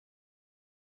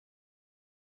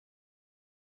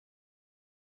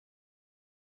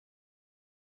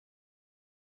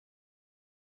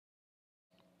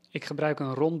Ik gebruik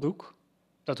een rond doek.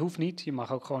 Dat hoeft niet, je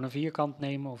mag ook gewoon een vierkant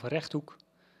nemen of een rechthoek.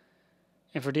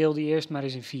 En verdeel die eerst maar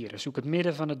eens in vieren. Zoek het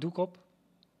midden van het doek op.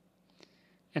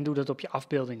 En doe dat op je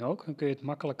afbeelding ook, dan kun je het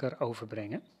makkelijker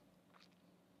overbrengen.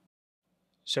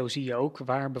 Zo zie je ook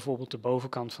waar bijvoorbeeld de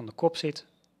bovenkant van de kop zit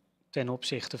ten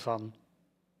opzichte van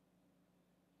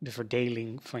de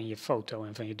verdeling van je foto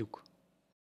en van je doek.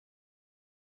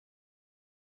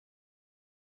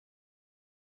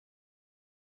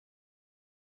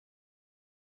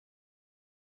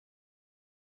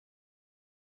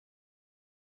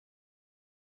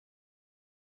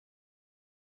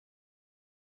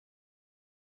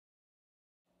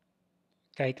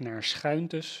 Kijk naar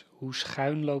schuintes, hoe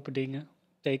schuin lopen dingen.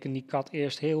 Teken die kat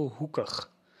eerst heel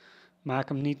hoekig. Maak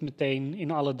hem niet meteen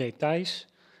in alle details,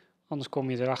 anders kom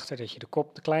je erachter dat je de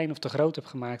kop te klein of te groot hebt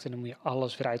gemaakt en dan moet je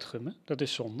alles weer uitgummen. Dat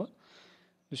is zonde.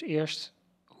 Dus eerst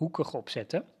hoekig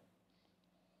opzetten.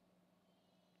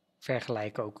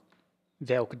 Vergelijk ook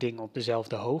welke dingen op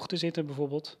dezelfde hoogte zitten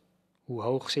bijvoorbeeld. Hoe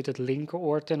hoog zit het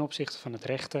linkeroor ten opzichte van het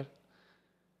rechter?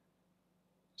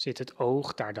 Zit het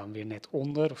oog daar dan weer net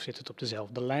onder of zit het op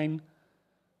dezelfde lijn?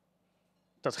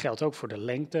 Dat geldt ook voor de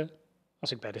lengte.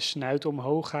 Als ik bij de snuit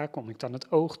omhoog ga, kom ik dan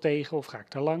het oog tegen of ga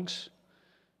ik er langs?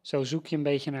 Zo zoek je een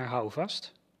beetje naar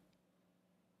houvast.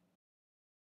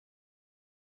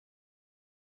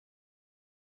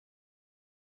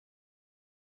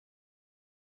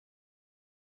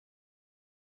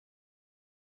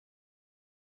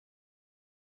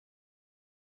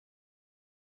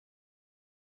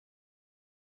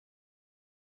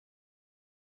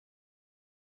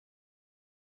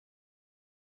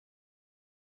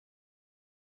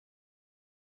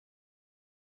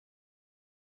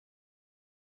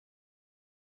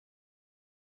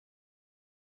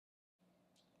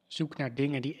 Zoek naar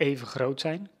dingen die even groot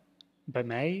zijn. Bij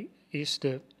mij is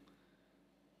de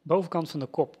bovenkant van de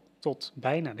kop tot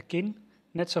bijna de kin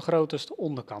net zo groot als de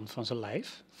onderkant van zijn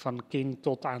lijf. Van kin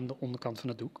tot aan de onderkant van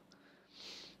het doek.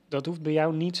 Dat hoeft bij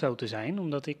jou niet zo te zijn,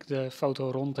 omdat ik de foto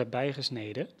rond heb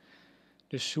bijgesneden.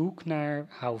 Dus zoek naar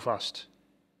houvast.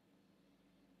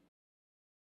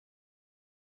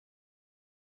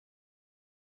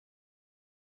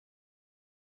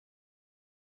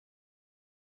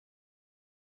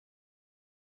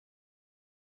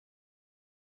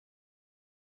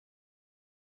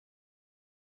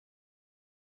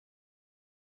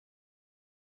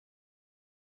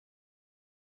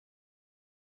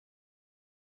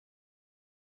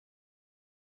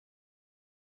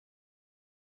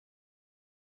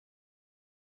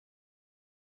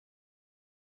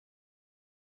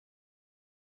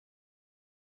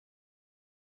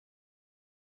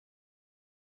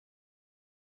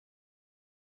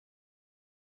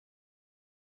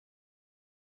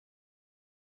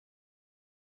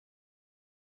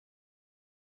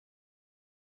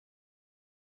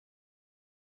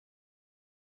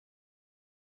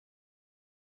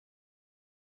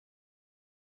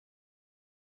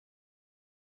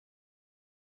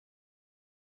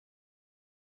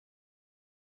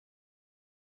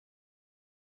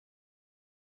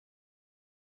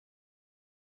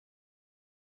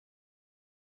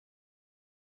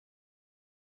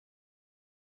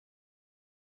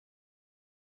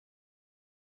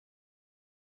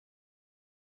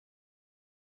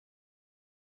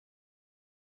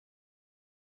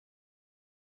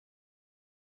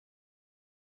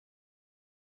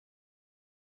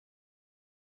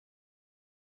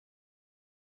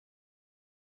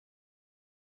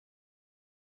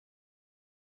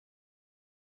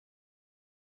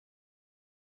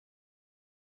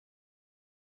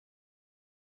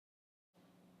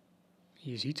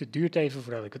 Je ziet, het duurt even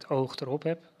voordat ik het oog erop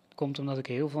heb. Het komt omdat ik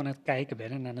heel veel aan het kijken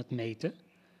ben en aan het meten.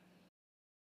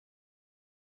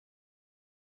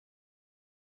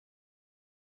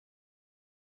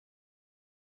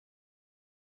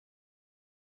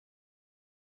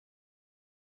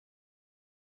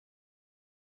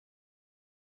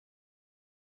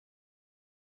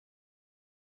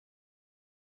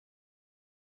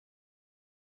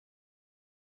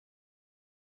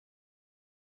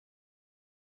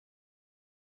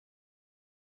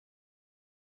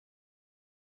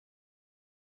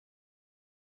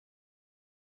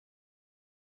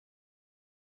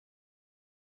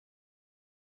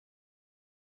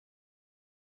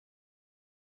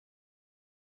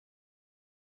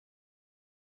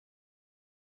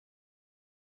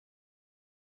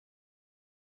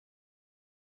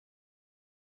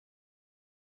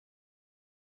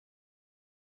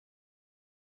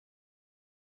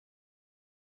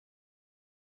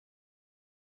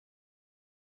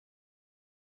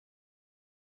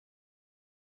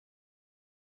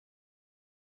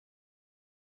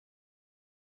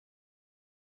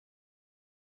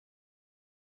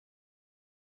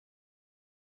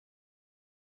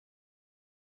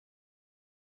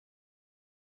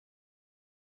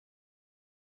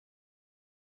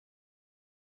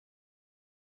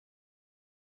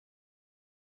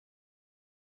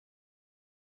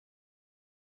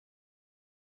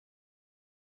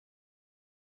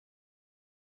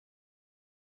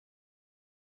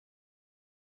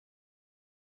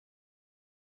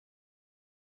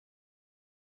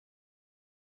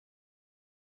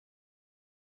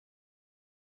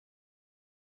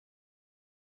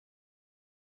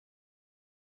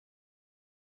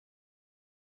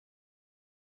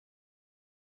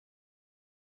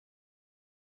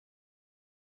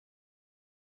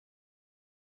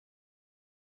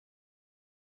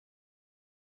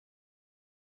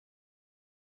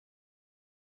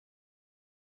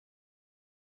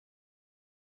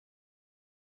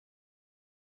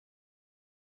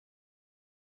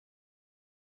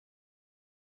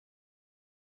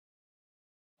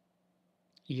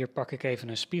 Hier pak ik even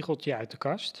een spiegeltje uit de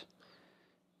kast.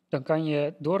 Dan kan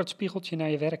je door het spiegeltje naar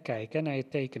je werk kijken, naar je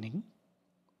tekening.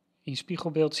 In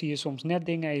spiegelbeeld zie je soms net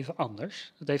dingen even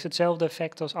anders. Het heeft hetzelfde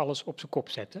effect als alles op zijn kop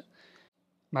zetten.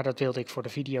 Maar dat wilde ik voor de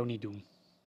video niet doen.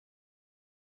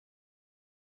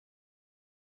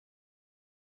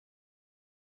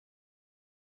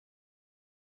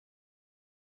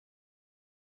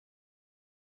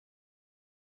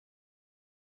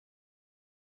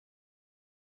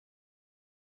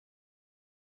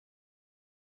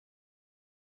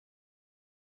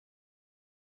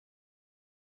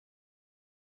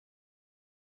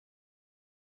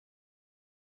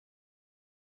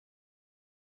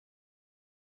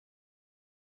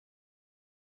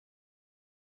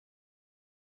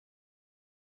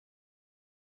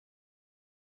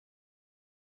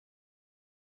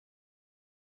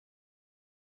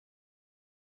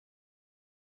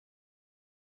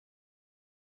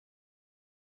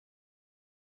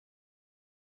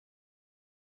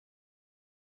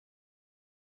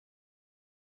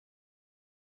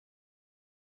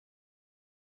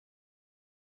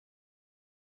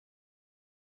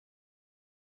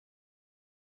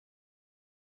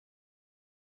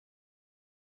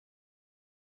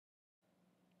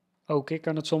 Ook ik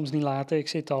kan het soms niet laten, ik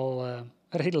zit al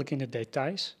redelijk in de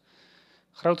details.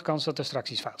 Grote kans dat er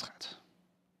straks iets fout gaat.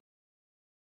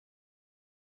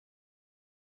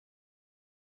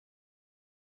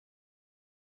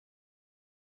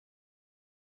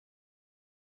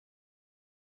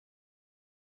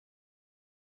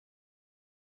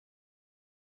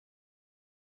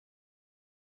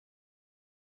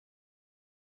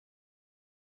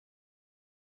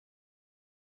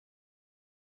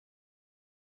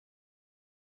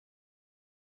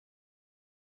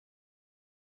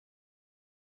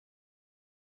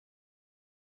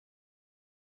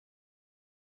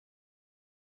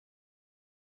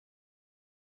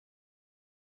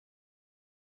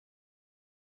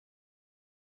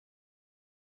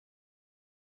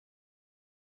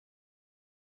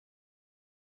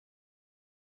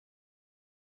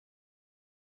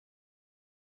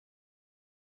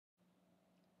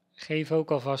 Geef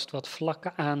ook alvast wat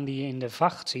vlakken aan die je in de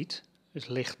vacht ziet, dus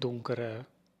lichtdonkere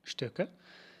stukken.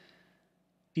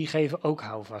 Die geven ook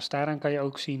houvast. Daaraan kan je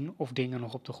ook zien of dingen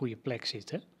nog op de goede plek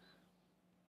zitten.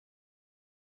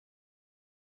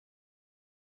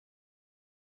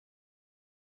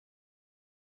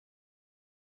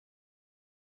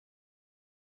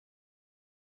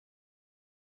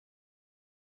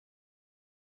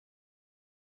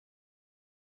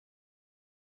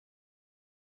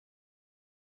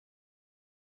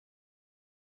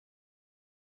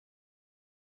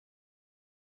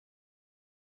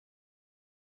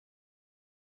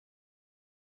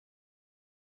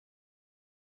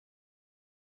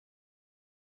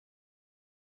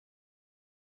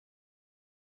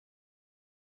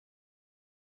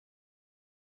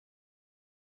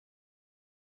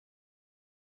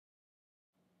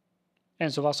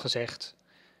 En zoals gezegd,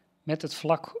 met het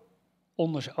vlak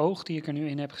onder zijn oog die ik er nu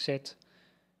in heb gezet,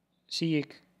 zie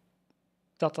ik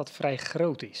dat dat vrij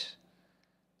groot is.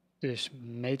 Dus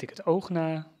meet ik het oog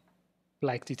na,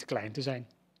 blijkt die te klein te zijn.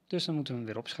 Dus dan moeten we hem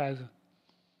weer opschuiven.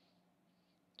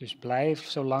 Dus blijf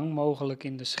zo lang mogelijk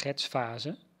in de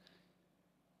schetsfase.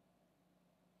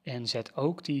 En zet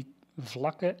ook die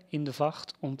vlakken in de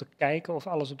vacht om te kijken of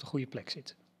alles op de goede plek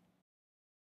zit.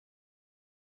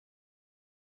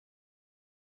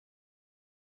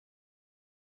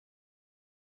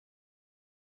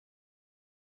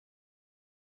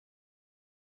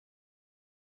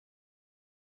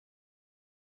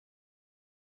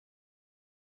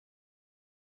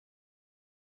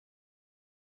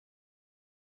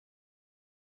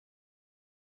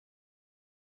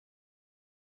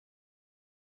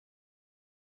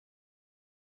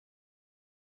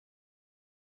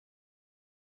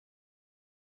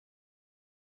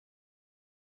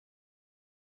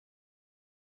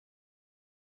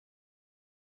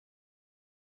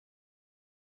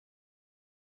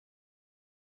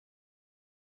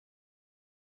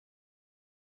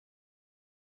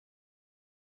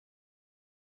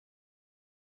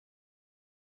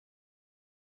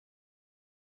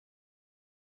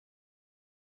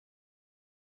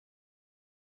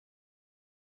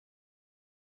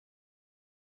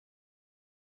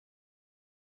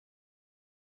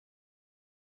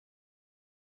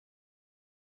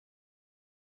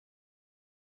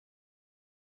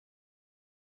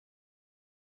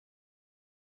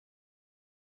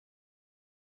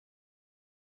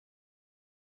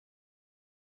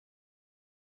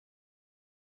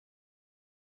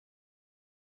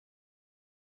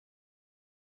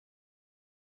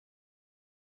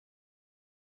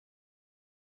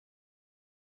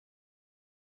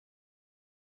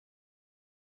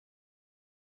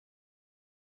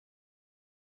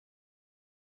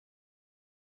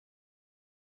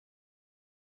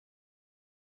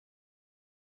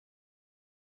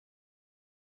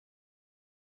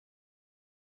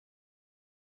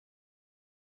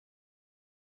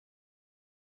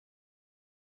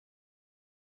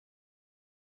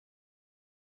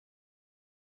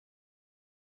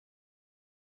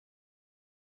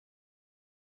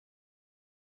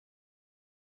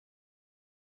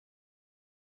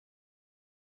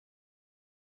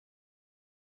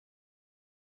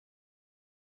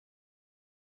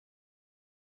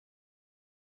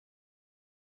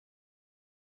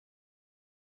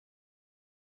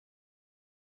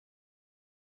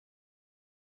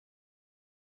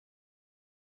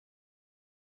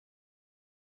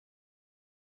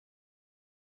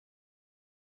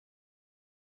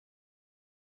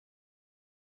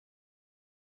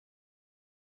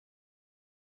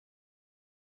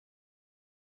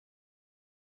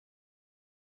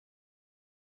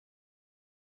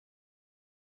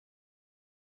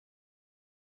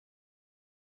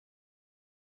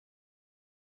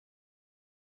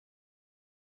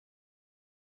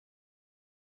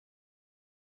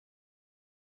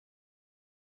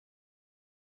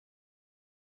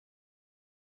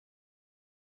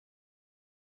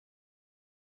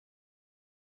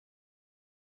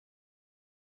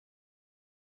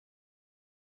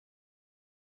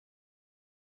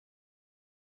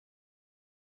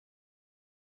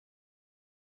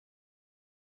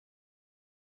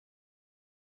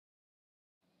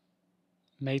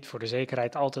 Meet voor de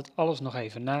zekerheid altijd alles nog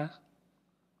even na,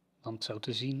 want zo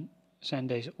te zien zijn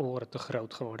deze oren te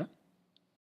groot geworden.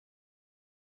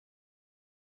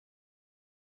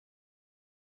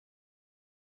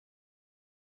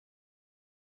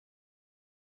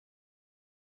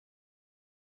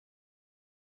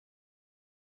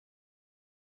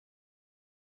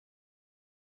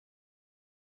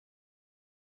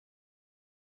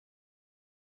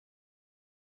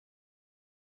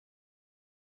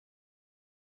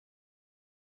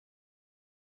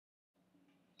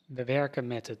 We werken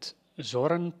met het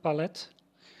Zorn palet,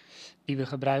 die we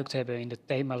gebruikt hebben in de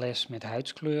themales met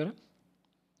huidskleuren.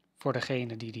 Voor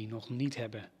degenen die die nog niet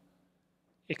hebben,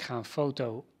 ik ga een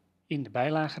foto in de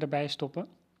bijlage erbij stoppen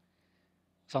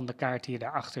van de kaart die je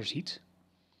daarachter ziet.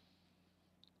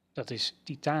 Dat is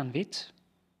Titaanwit,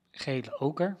 Gele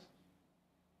oker,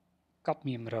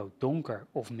 Cadmiumrood donker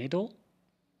of middel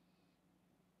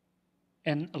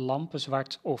en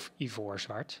Lampenzwart of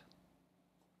ivoorzwart.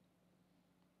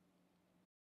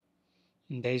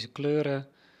 Deze kleuren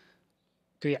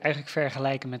kun je eigenlijk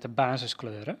vergelijken met de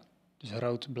basiskleuren, dus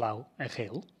rood, blauw en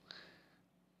geel.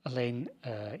 Alleen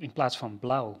in plaats van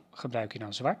blauw gebruik je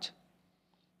dan zwart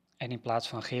en in plaats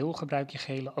van geel gebruik je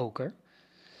gele oker.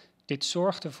 Dit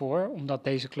zorgt ervoor, omdat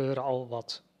deze kleuren al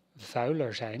wat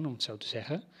vuiler zijn, om het zo te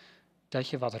zeggen, dat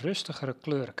je wat rustigere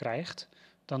kleuren krijgt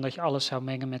dan dat je alles zou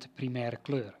mengen met de primaire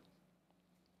kleuren.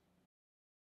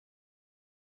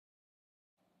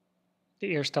 De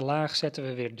eerste laag zetten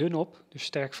we weer dun op, dus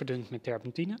sterk verdund met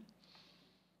terpentine.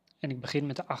 En ik begin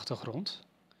met de achtergrond.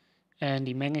 En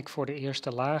die meng ik voor de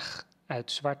eerste laag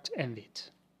uit zwart en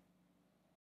wit.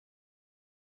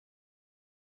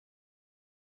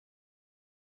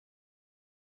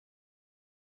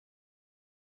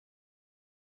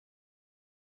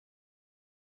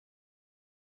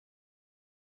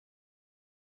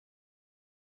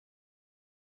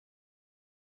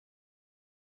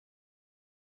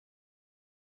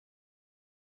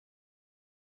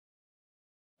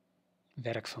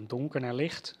 Werk van donker naar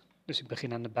licht, dus ik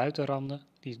begin aan de buitenranden,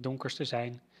 die het donkerste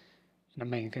zijn. En dan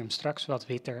meng ik hem straks wat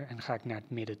witter en ga ik naar het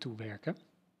midden toe werken.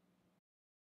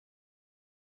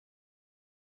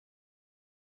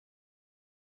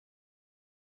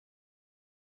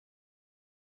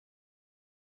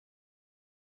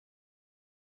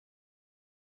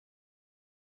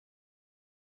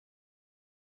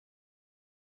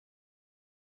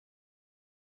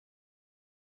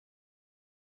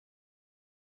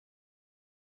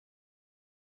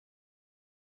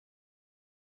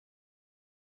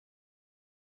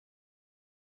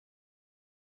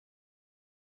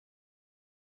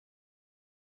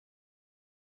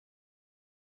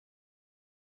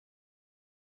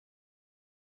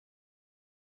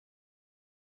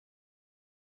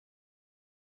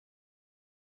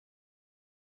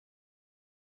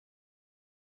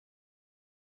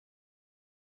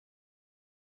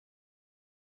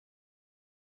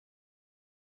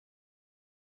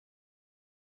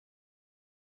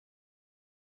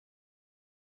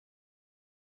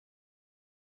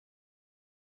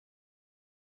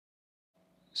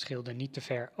 Schilder niet te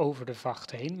ver over de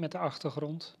vacht heen met de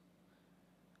achtergrond.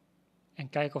 En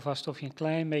kijk alvast of je een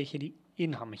klein beetje die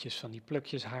inhammetjes van die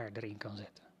plukjes haar erin kan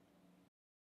zetten.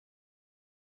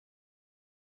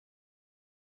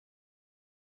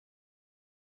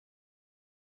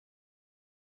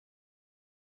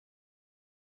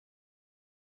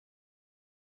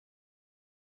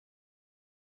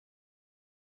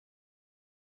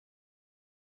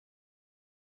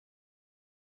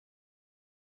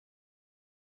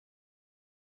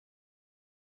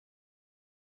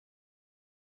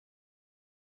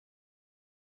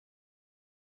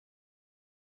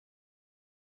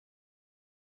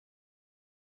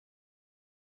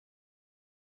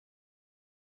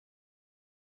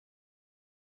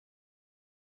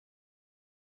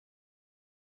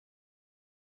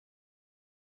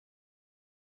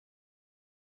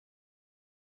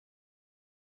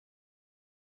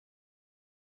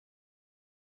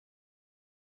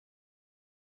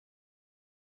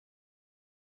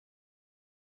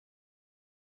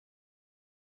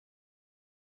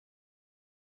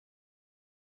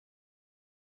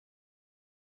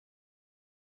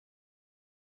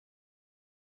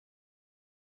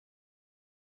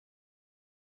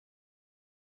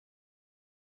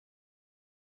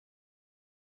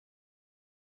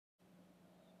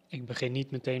 Ik begin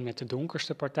niet meteen met de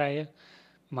donkerste partijen,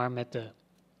 maar met de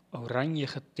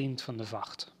oranjige tint van de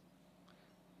vacht.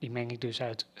 Die meng ik dus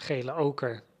uit gele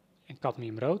oker en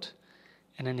cadmiumrood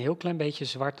en een heel klein beetje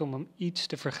zwart om hem iets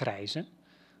te vergrijzen,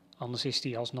 anders is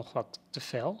die alsnog wat te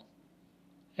fel,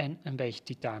 en een beetje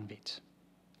titaanwit.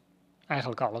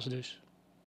 Eigenlijk alles dus.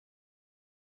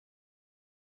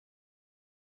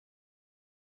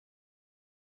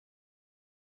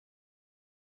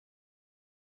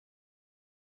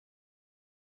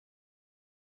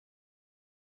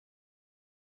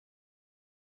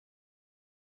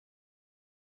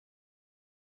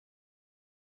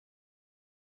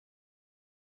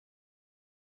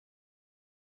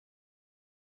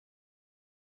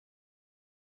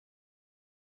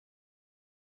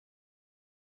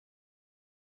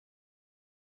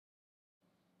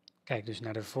 Kijk dus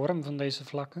naar de vorm van deze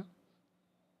vlakken.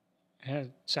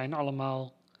 Het zijn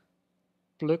allemaal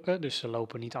plukken, dus ze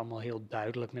lopen niet allemaal heel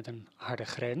duidelijk met een harde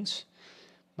grens.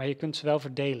 Maar je kunt ze wel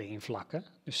verdelen in vlakken,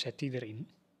 dus zet die erin.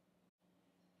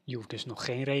 Je hoeft dus nog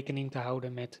geen rekening te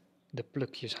houden met de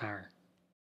plukjes haar.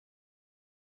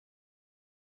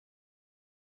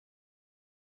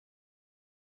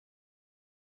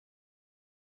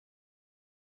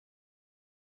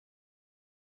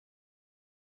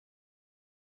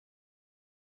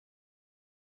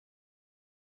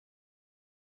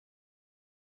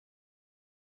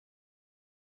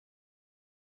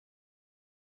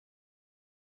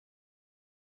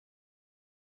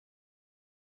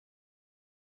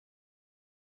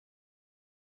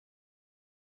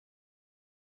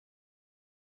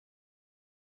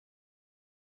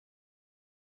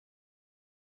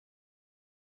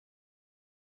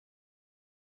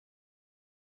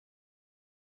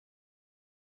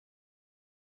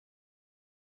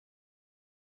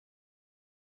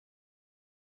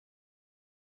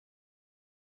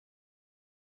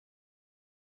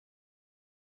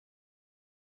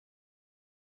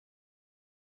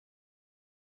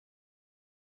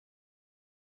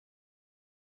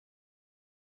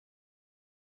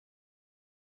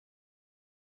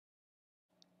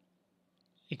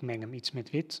 Ik meng hem iets met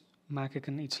wit, maak ik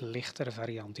een iets lichtere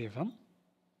variant hiervan.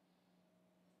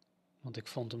 Want ik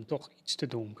vond hem toch iets te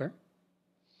donker.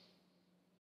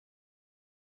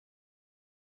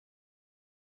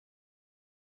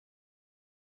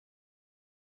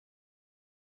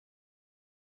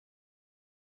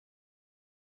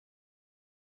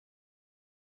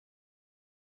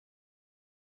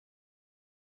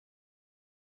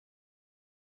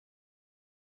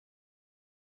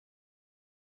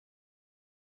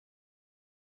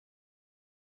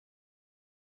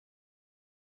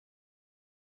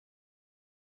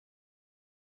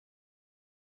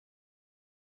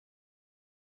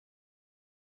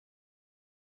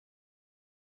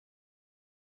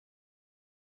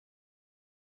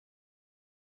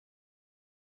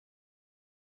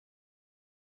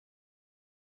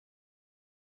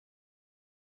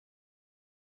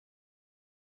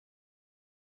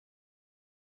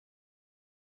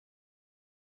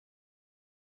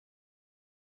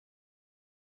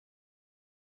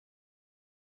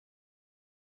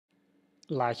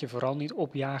 Laat je vooral niet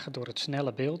opjagen door het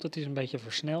snelle beeld, het is een beetje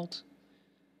versneld.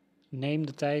 Neem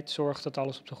de tijd, zorg dat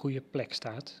alles op de goede plek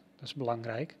staat, dat is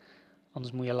belangrijk.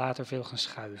 Anders moet je later veel gaan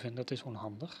schuiven en dat is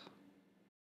onhandig.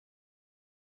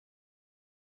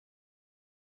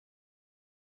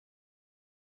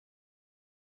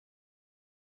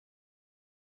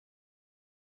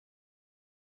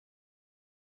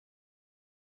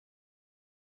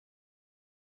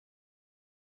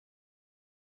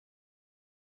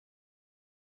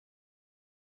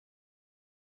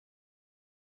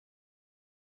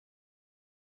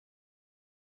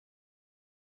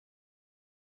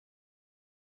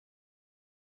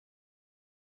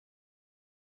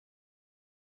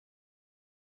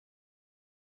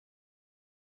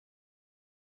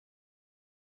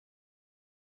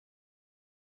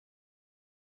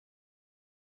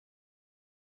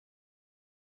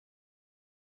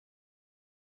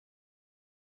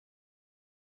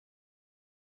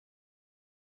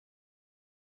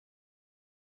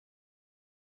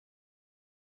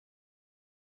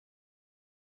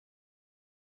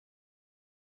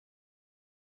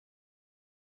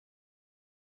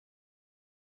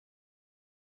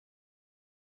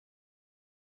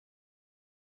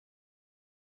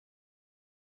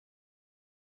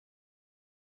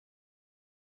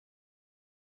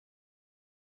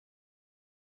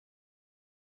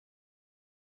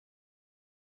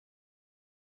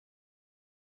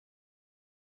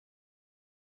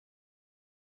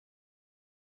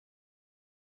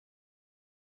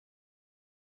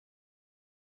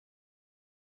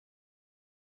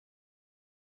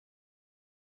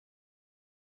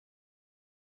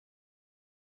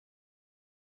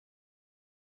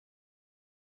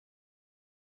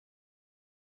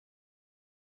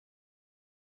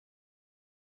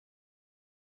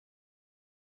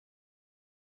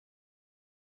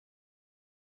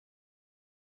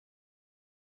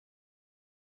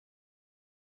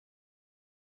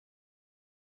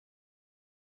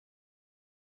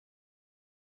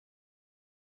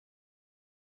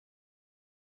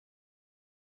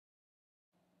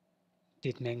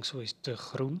 Dit mengsel is te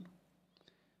groen,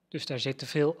 dus daar zit te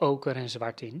veel oker en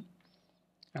zwart in.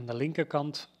 Aan de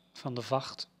linkerkant van de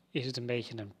vacht is het een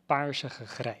beetje een paarsige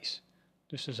grijs.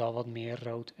 Dus er zal wat meer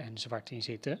rood en zwart in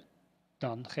zitten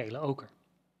dan gele oker.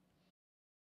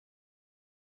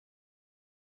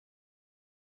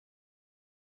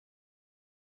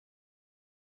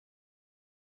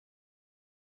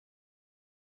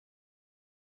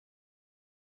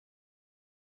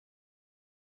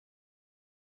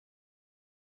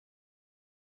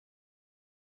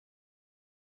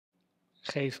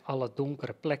 Geef alle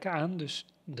donkere plekken aan, dus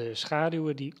de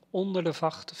schaduwen die onder de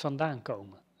vacht vandaan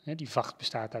komen. Die vacht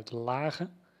bestaat uit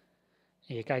lagen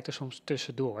en je kijkt er soms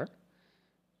tussendoor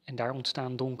en daar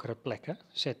ontstaan donkere plekken.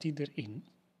 Zet die erin.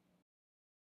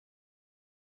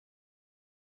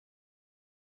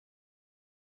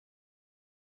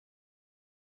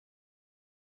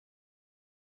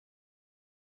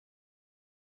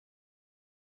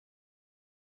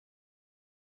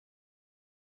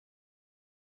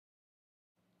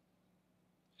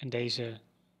 En deze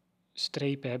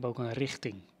strepen hebben ook een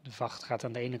richting. De vacht gaat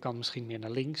aan de ene kant misschien meer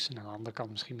naar links en aan de andere kant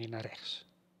misschien meer naar rechts.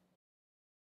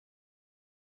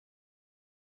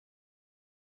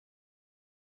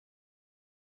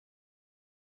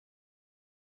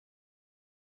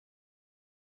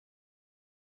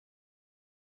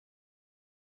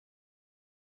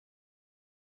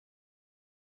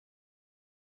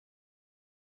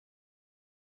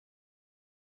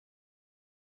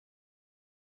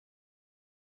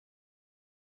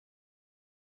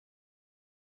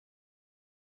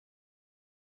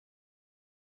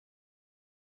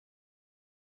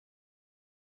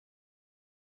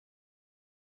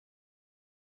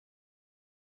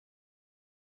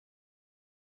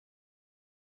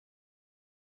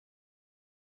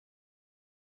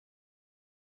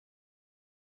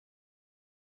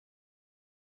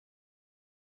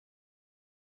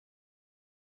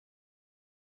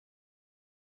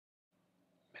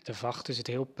 Met de vacht is het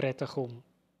heel prettig om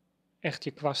echt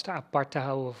je kwasten apart te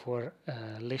houden voor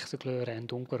lichte kleuren en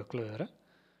donkere kleuren.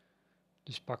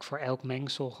 Dus pak voor elk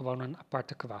mengsel gewoon een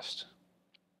aparte kwast.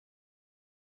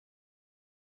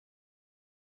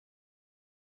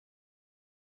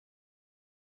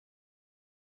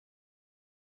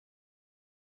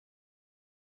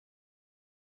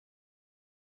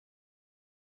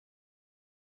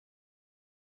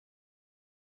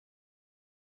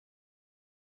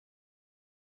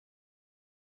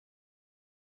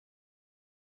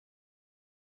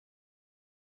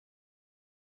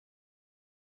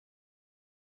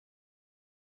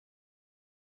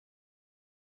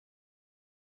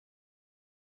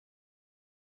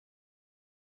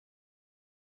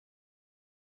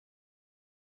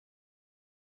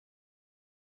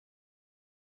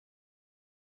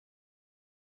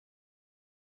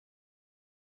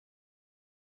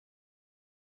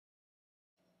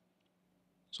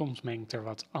 Soms mengt er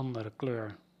wat andere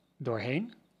kleur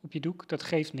doorheen op je doek, dat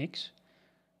geeft niks.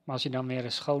 Maar als je dan weer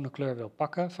een schone kleur wil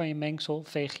pakken van je mengsel,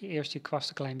 veeg je eerst je kwast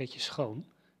een klein beetje schoon,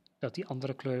 dat die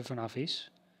andere kleur er vanaf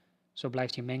is. Zo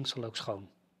blijft je mengsel ook schoon.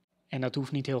 En dat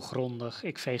hoeft niet heel grondig,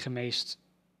 ik veeg er meest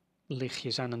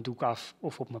lichtjes aan een doek af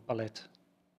of op mijn palet.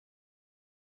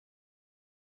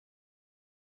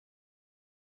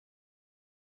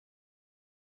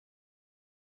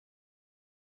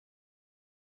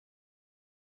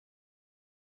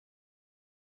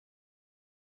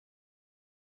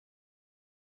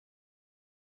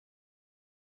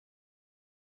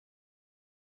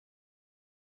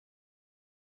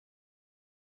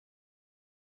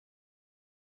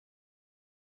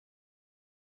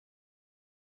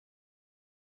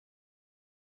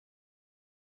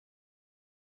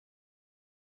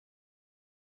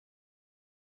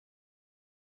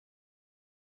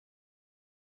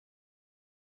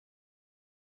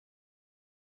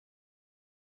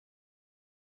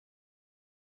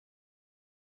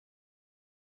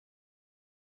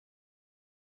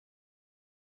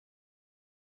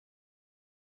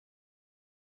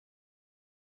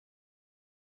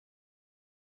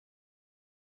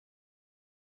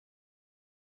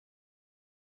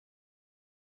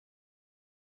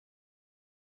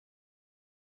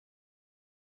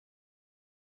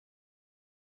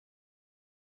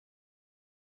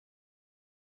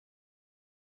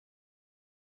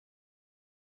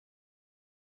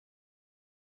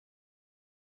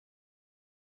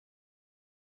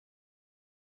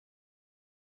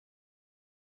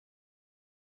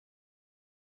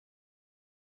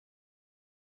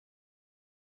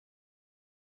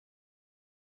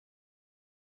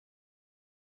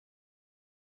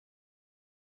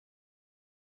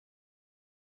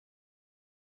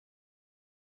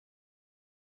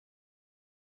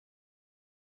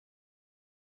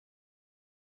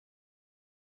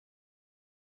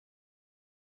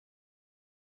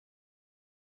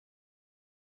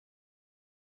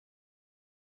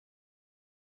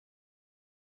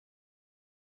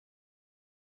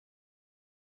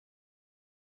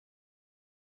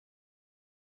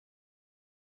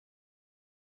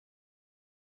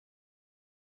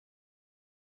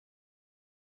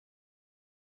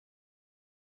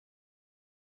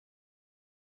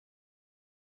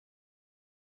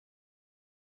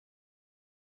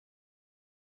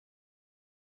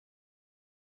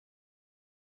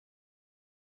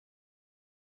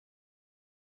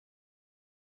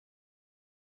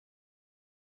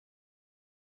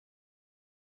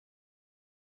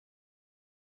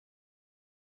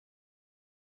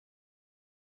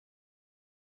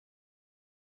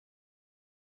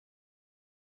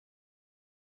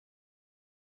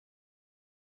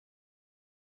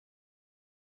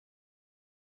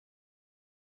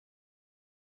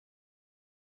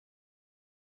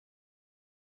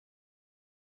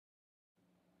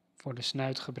 Voor de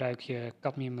snuit gebruik je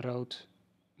cadmiumrood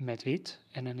met wit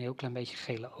en een heel klein beetje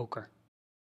gele oker.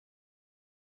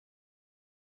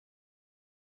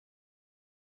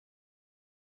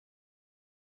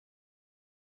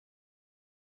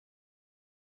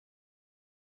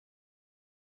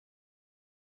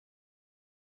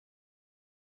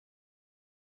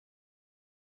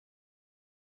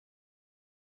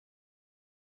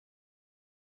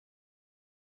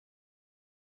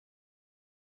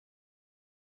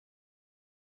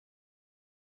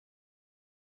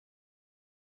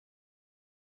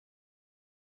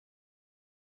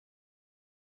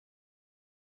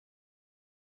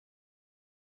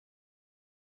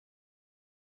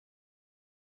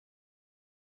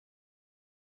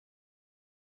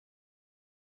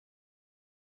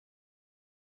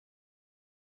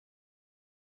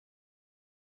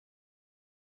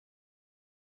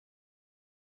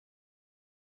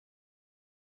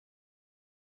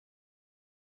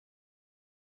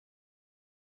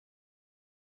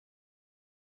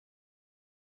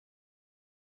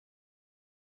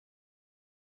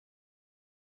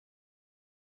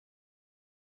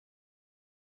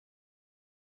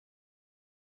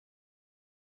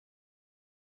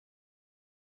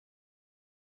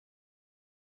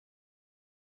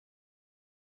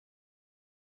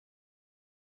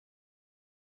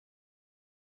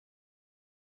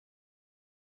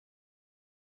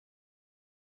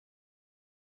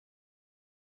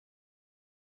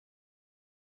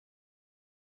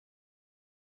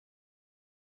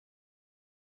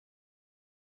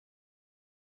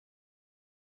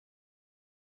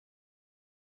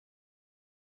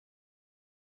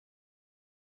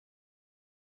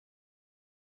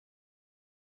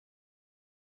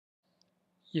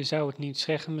 Je zou het niet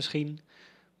zeggen misschien,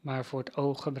 maar voor het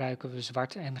oog gebruiken we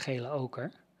zwart en gele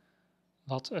oker,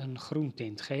 wat een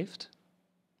groentint geeft.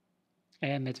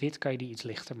 En met wit kan je die iets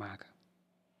lichter maken.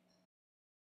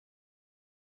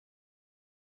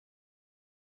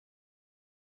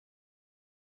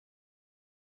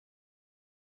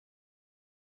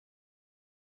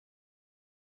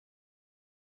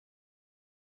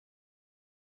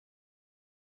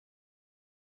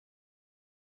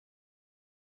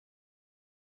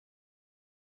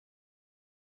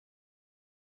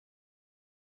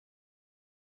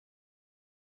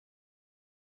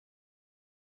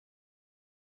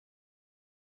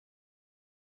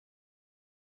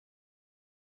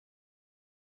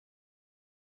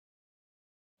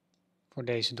 Voor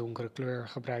deze donkere kleur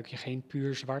gebruik je geen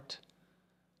puur zwart.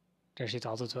 Er zit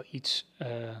altijd wel iets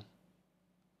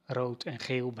rood en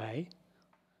geel bij.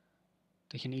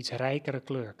 Dat je een iets rijkere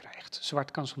kleur krijgt.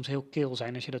 Zwart kan soms heel kil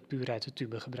zijn als je dat puur uit de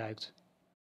tube gebruikt.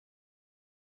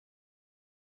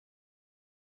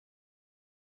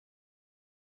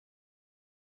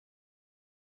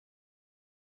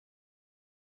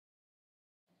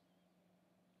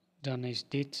 Dan is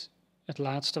dit het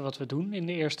laatste wat we doen in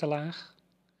de eerste laag.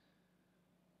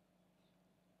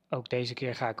 Ook deze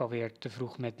keer ga ik alweer te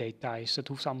vroeg met details. Dat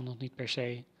hoeft allemaal nog niet per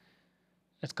se.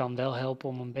 Het kan wel helpen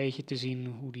om een beetje te zien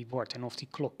hoe die wordt en of die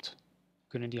klopt.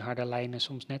 Kunnen die harde lijnen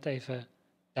soms net even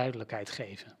duidelijkheid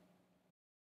geven.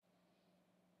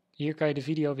 Hier kan je de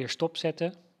video weer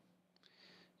stopzetten.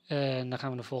 En dan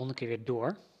gaan we de volgende keer weer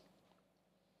door.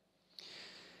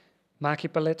 Maak je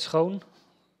palet schoon.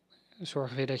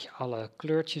 Zorg weer dat je alle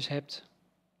kleurtjes hebt.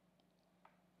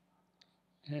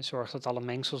 Zorg dat alle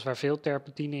mengsels waar veel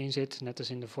terpentine in zit, net als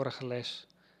in de vorige les,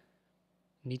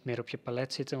 niet meer op je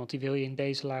palet zitten, want die wil je in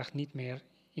deze laag niet meer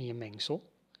in je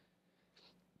mengsel.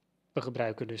 We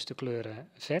gebruiken dus de kleuren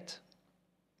vet,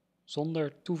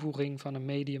 zonder toevoeging van een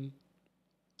medium.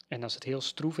 En als het heel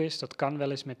stroef is, dat kan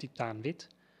wel eens met Titaanwit,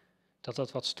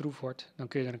 dat wat stroef wordt, dan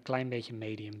kun je er een klein beetje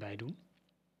medium bij doen.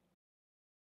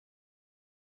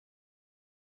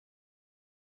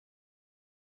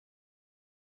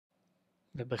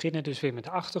 We beginnen dus weer met de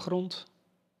achtergrond,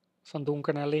 van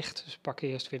donker naar licht. Dus we pakken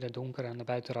eerst weer de donker aan de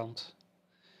buitenrand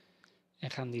en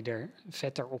gaan die er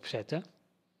vetter op zetten.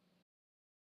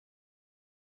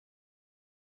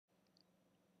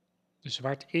 De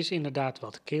zwart is inderdaad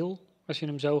wat kil als je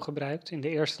hem zo gebruikt. In de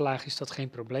eerste laag is dat geen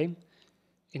probleem.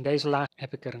 In deze laag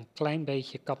heb ik er een klein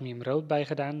beetje cadmiumrood bij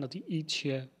gedaan, dat die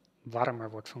ietsje warmer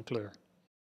wordt van kleur.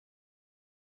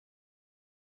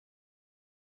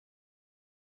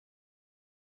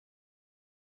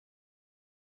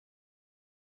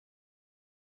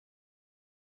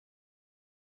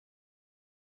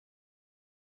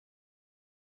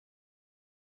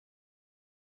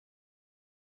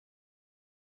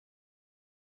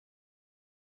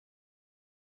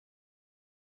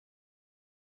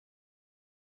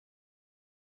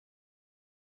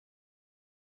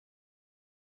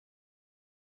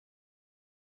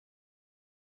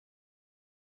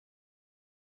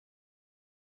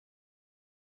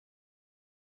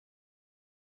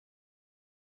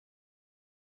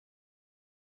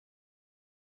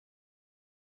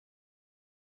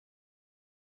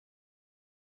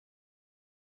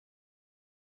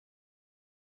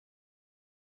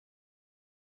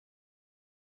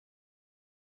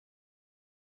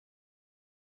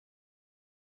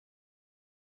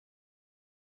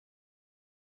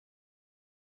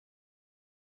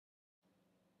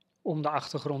 Om de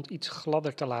achtergrond iets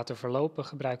gladder te laten verlopen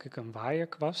gebruik ik een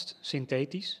waaierkwast,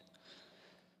 synthetisch.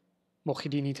 Mocht je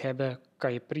die niet hebben,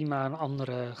 kan je prima een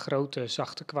andere grote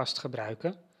zachte kwast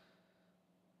gebruiken.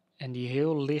 En die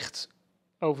heel licht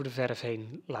over de verf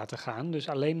heen laten gaan, dus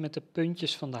alleen met de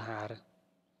puntjes van de haren.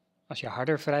 Als je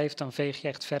harder wrijft, dan veeg je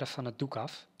echt verf van het doek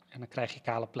af en dan krijg je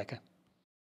kale plekken.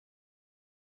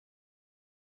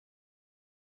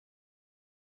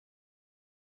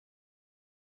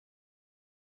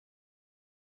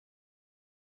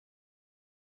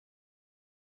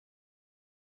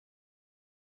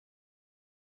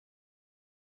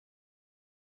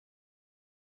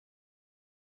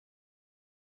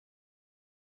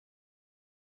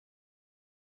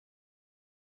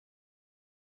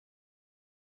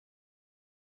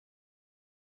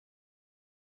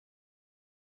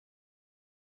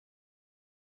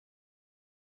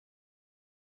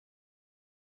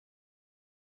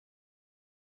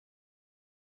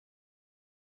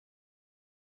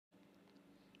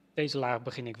 Deze laag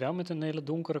begin ik wel met een hele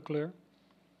donkere kleur.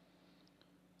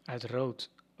 Uit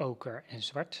rood, oker en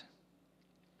zwart.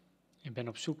 Ik ben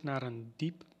op zoek naar een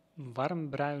diep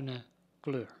warmbruine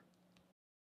kleur.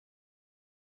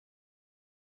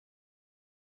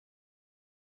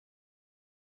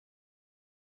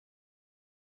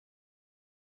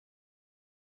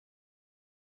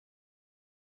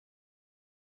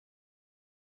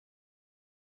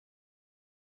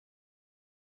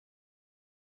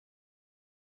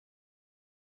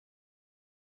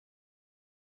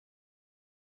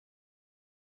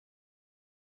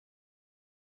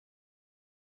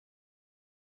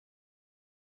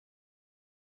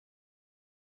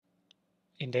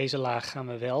 In deze laag gaan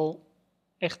we wel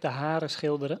echt de haren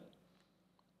schilderen.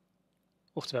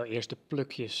 Oftewel eerst de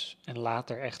plukjes en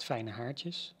later echt fijne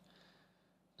haartjes.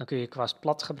 Dan kun je kwast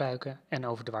plat gebruiken en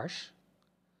overdwars.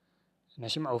 En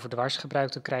als je hem overdwars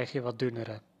gebruikt, dan krijg je wat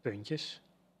dunnere puntjes.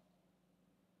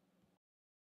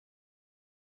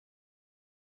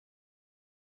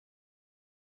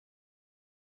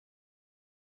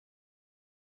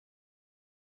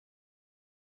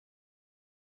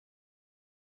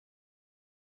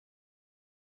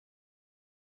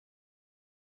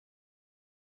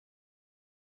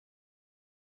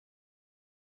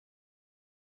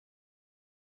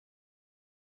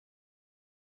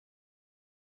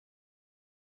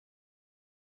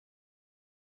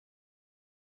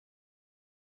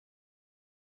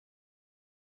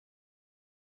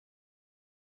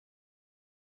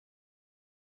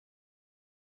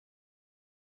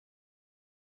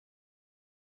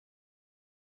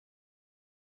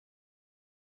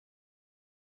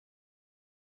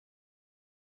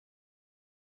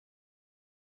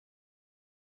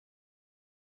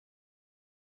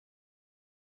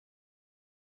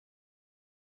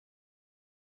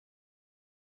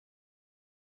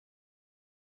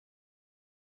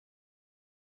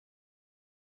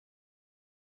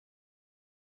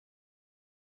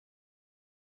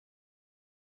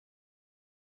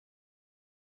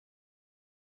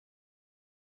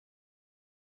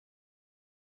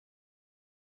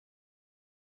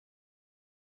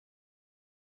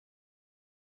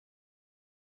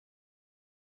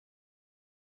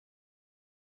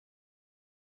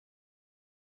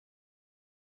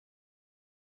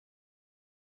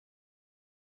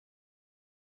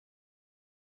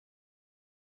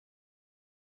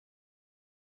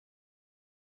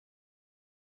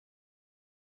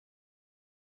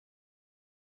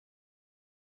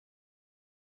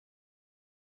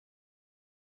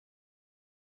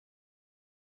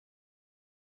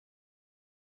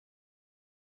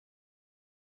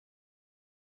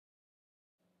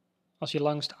 Als je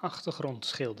langs de achtergrond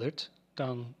schildert,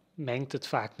 dan mengt het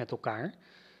vaak met elkaar.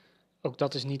 Ook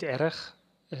dat is niet erg.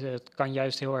 Het kan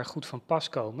juist heel erg goed van pas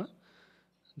komen,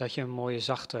 dat je een mooie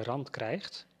zachte rand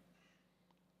krijgt.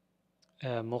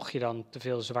 Mocht je dan te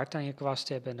veel zwart aan je kwast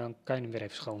hebben, dan kan je hem weer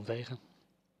even schoonvegen.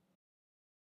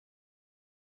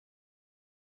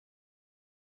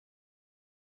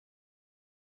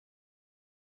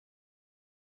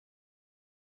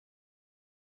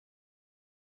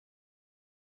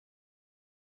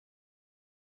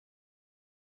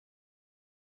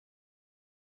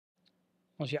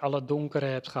 Als je alle donkere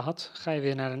hebt gehad, ga je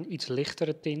weer naar een iets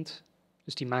lichtere tint.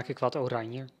 Dus die maak ik wat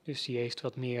oranje. Dus die heeft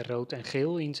wat meer rood en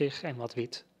geel in zich en wat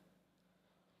wit.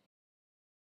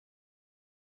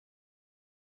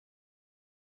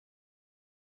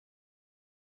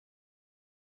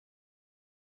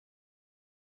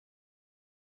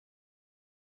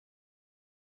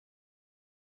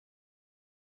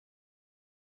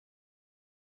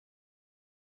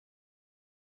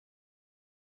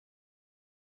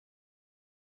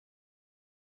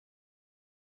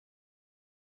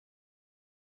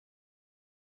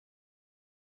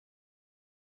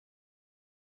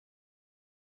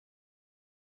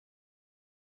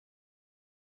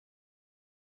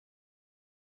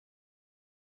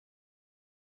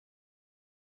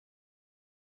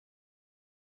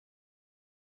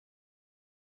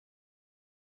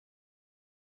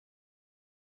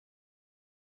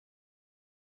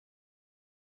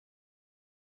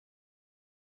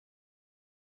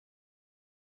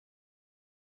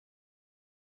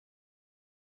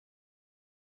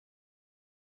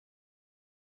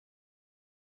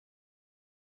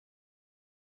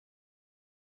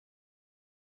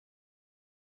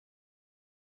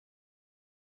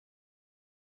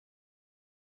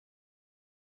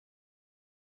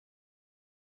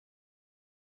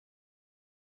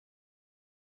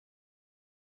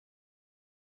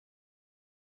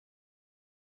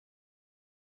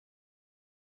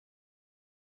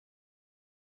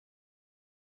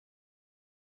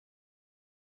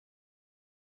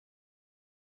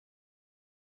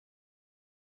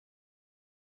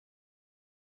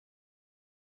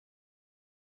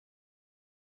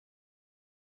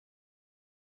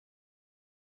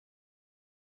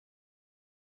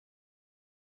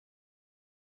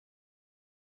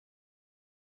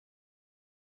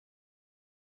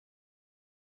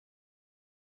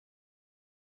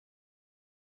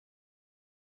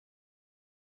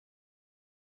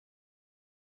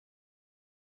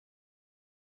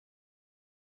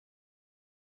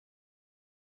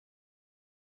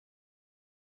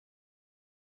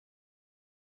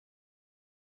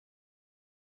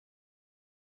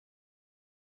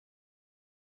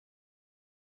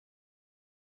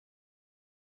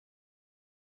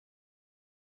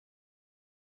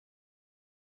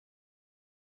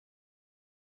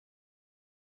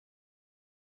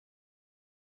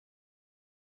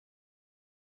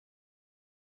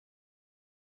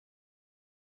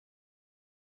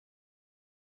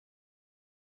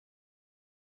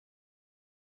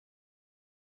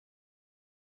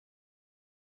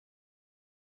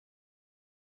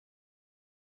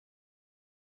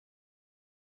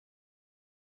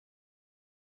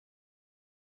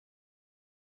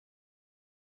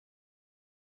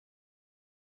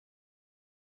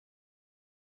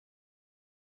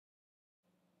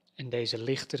 En deze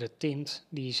lichtere tint,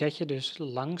 die zet je dus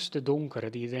langs de donkere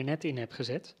die je er net in hebt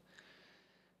gezet.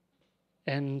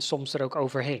 En soms er ook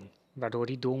overheen, waardoor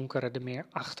die donkere er meer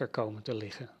achter komen te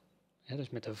liggen. Dus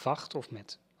met een vacht of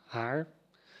met haar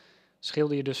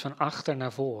schilder je dus van achter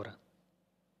naar voren.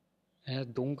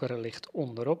 Het donkere ligt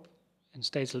onderop en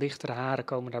steeds lichtere haren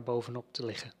komen daar bovenop te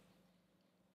liggen.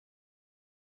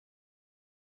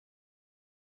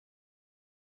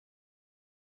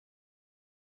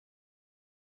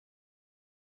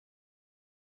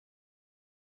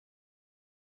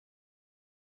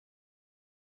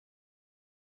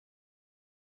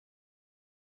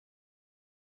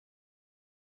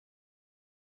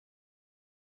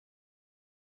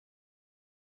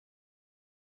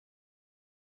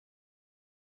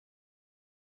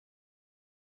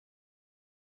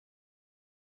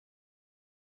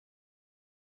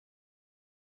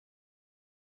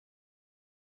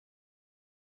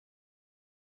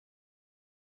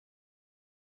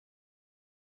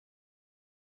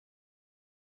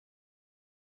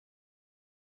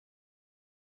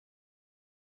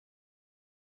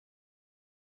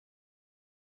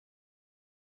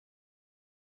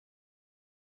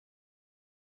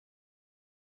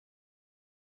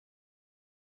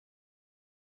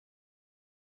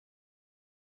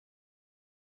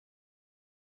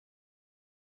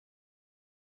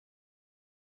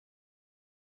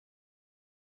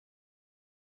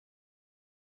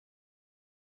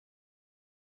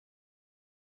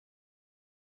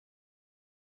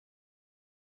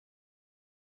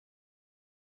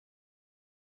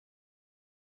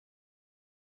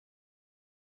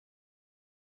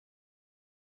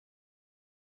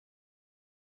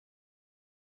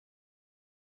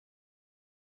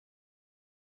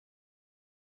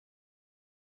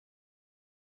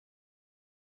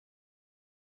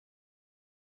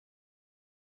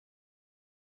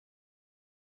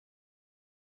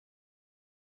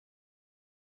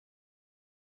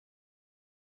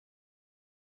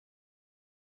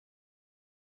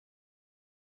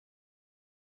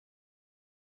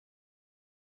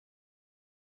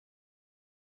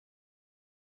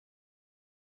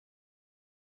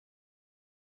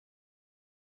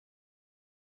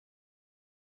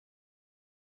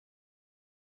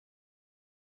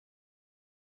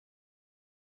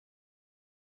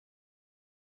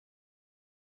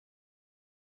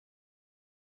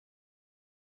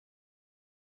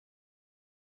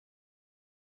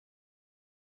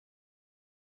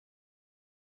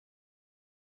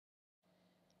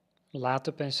 Laat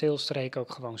de penseelstreek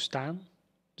ook gewoon staan,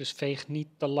 dus veeg niet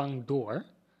te lang door,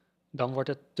 dan wordt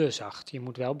het te zacht. Je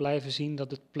moet wel blijven zien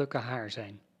dat het plukken haar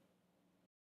zijn.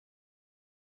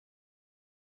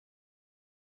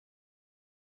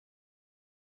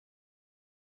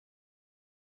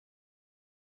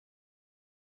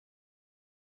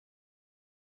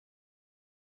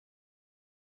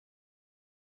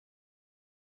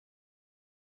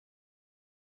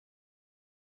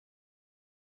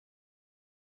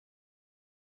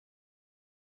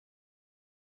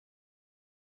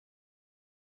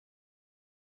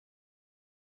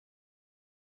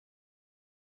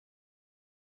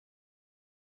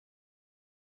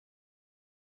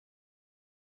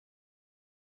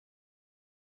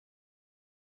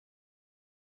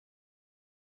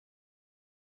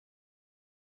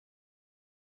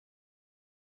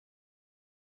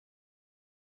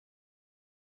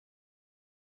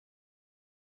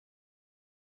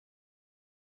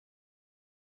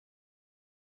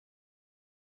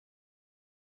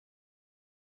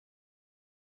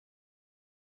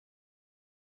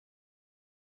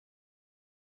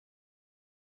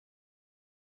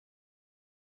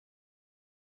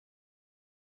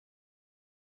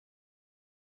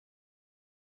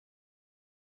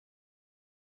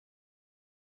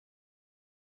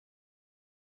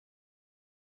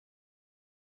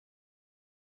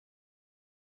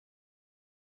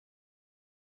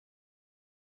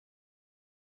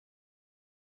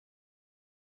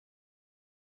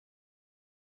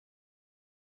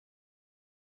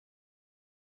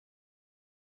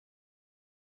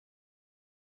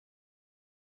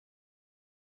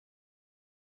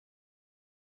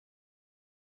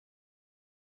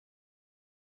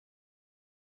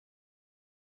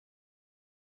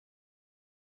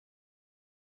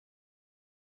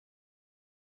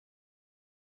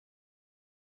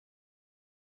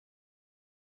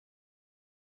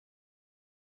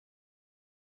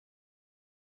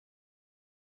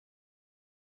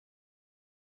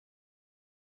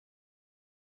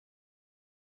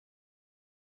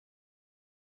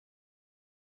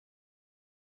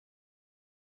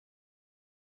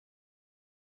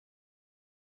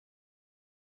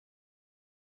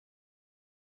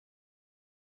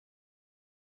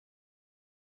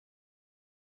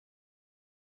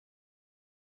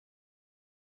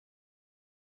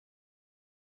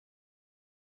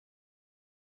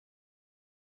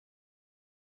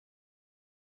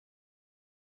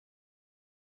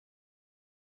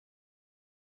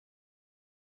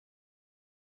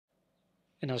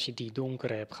 En als je die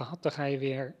donkere hebt gehad, dan ga je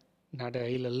weer naar de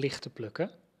hele lichte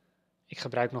plukken. Ik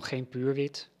gebruik nog geen puur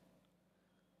wit.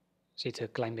 Er zit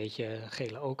een klein beetje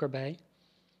gele oker bij.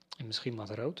 En misschien wat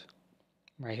rood,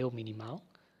 maar heel minimaal.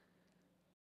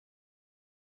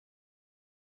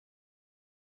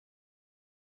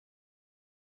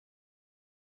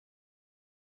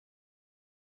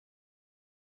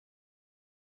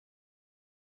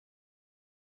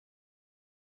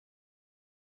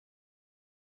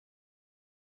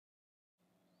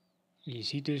 Je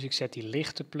ziet dus, ik zet die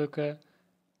lichte plukken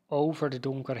over de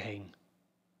donker heen.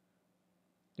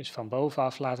 Dus van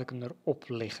bovenaf laat ik hem erop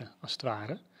liggen, als het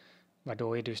ware,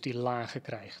 waardoor je dus die lagen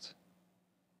krijgt.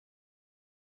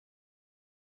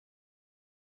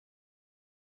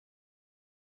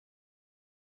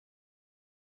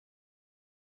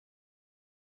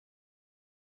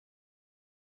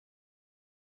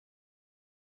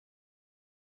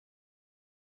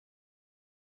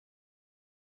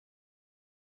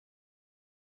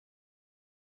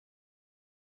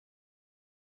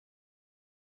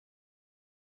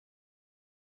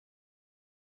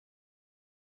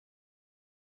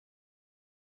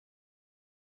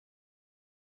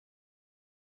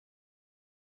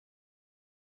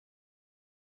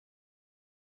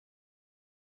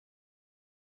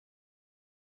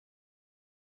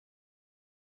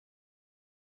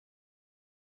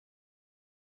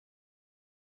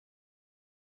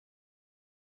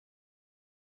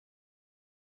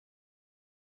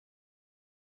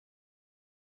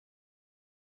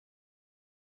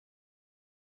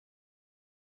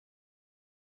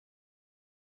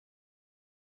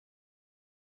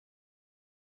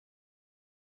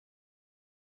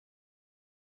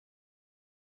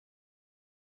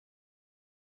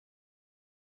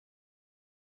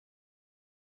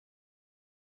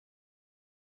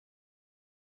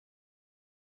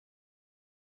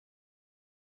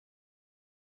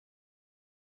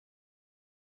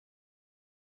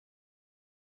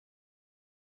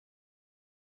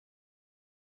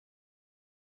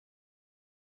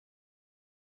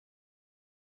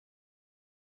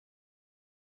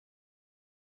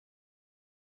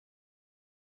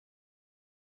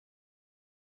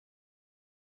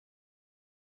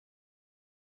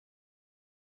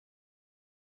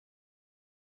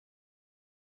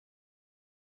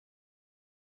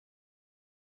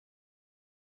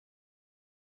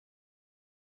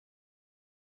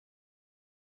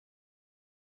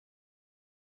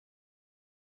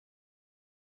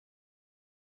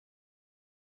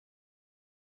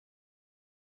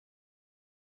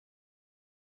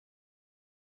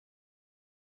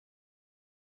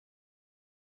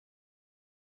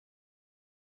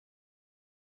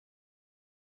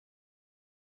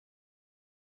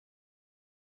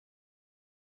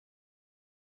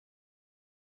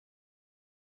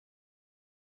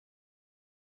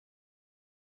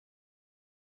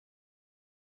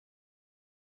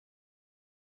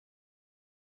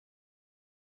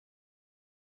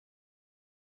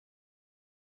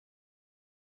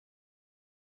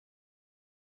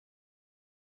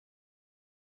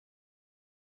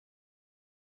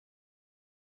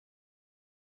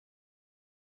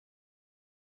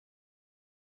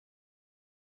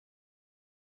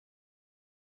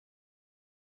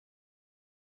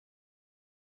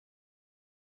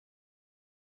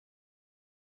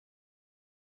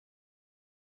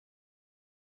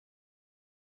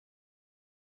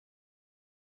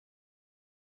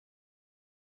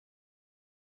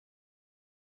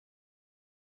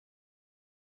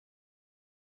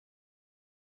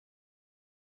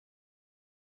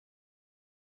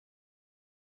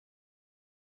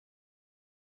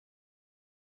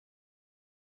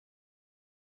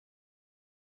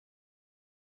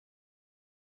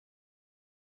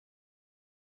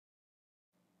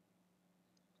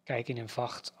 Kijk in een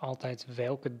vacht altijd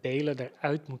welke delen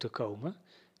eruit moeten komen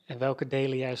en welke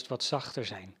delen juist wat zachter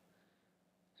zijn.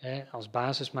 Als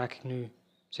basis maak ik nu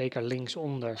zeker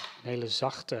linksonder een hele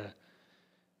zachte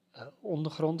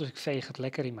ondergrond, dus ik veeg het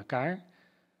lekker in elkaar.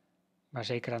 Maar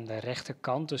zeker aan de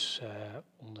rechterkant, dus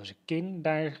onder zijn kin,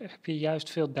 daar heb je juist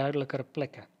veel duidelijkere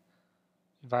plekken.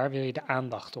 Waar wil je de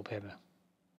aandacht op hebben?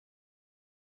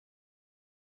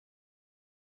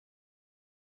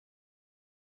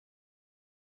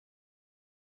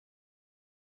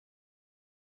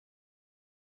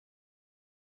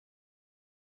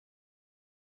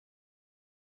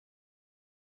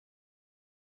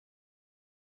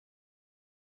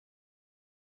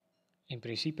 In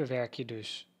principe werk je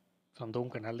dus van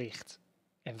donker naar licht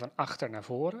en van achter naar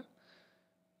voren.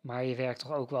 Maar je werkt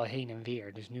toch ook wel heen en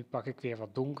weer. Dus nu pak ik weer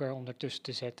wat donker om ertussen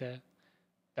te zetten.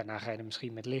 Daarna ga je er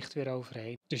misschien met licht weer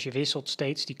overheen. Dus je wisselt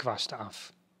steeds die kwasten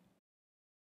af.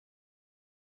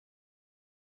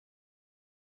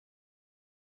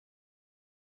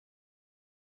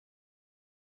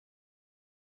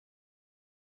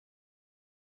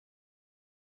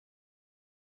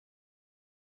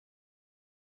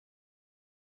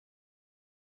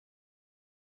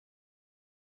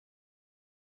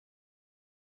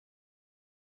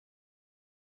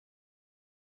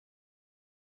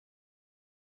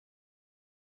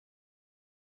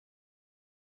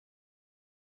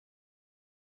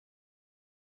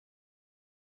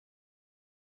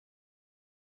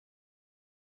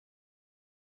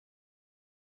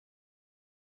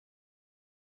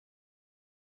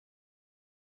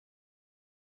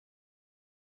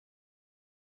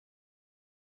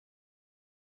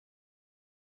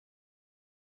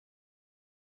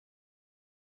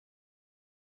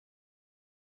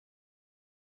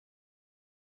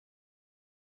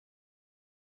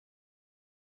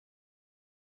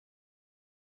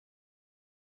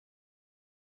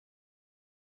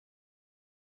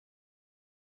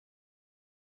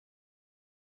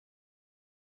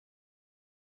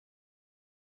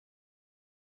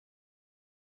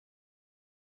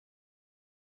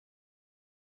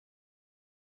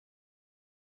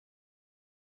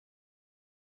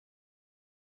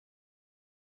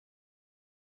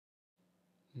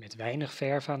 Met weinig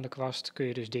verf aan de kwast kun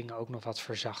je dus dingen ook nog wat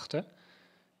verzachten.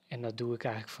 En dat doe ik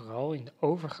eigenlijk vooral in de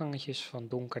overgangetjes van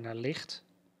donker naar licht.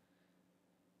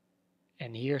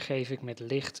 En hier geef ik met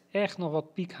licht echt nog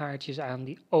wat piekhaartjes aan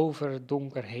die over het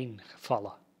donker heen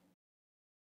vallen.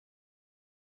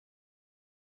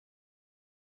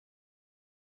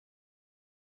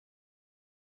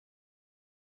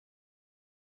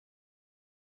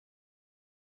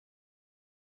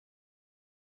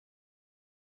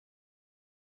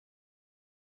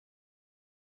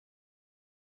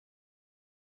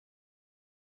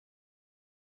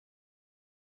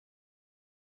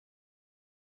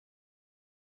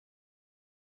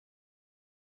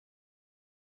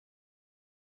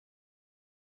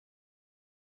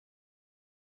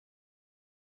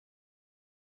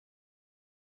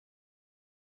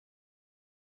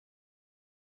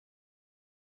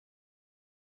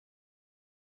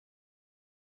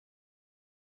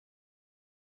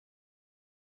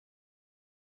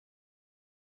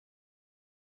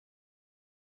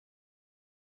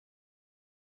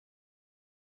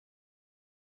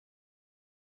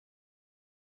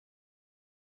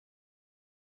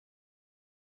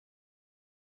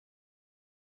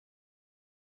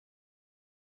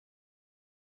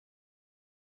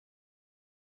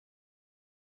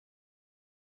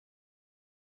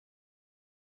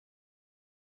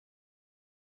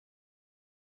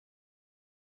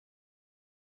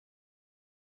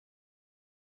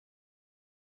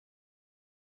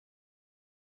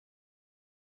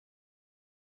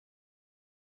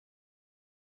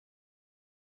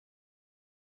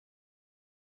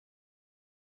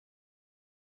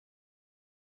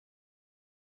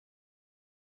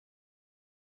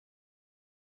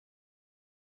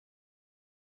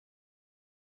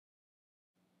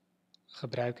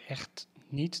 Gebruik echt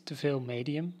niet te veel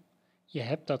medium. Je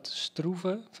hebt dat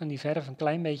stroeven van die verf een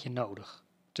klein beetje nodig.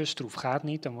 Te stroef gaat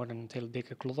niet, dan worden het hele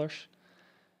dikke klodders.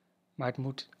 Maar het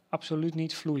moet absoluut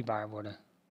niet vloeibaar worden.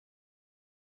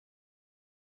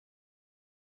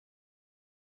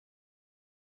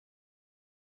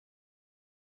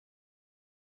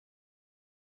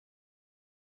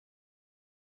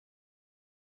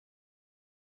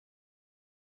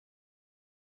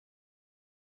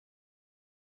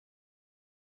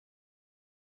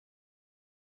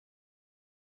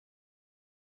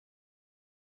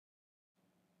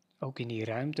 Ook in die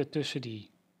ruimte tussen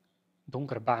die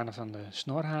donkere banen van de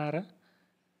snorharen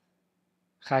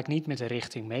ga ik niet met de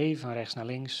richting mee, van rechts naar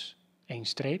links, één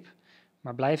streep,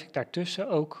 maar blijf ik daartussen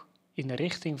ook in de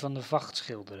richting van de vacht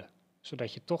schilderen,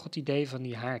 zodat je toch het idee van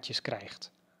die haartjes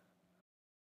krijgt.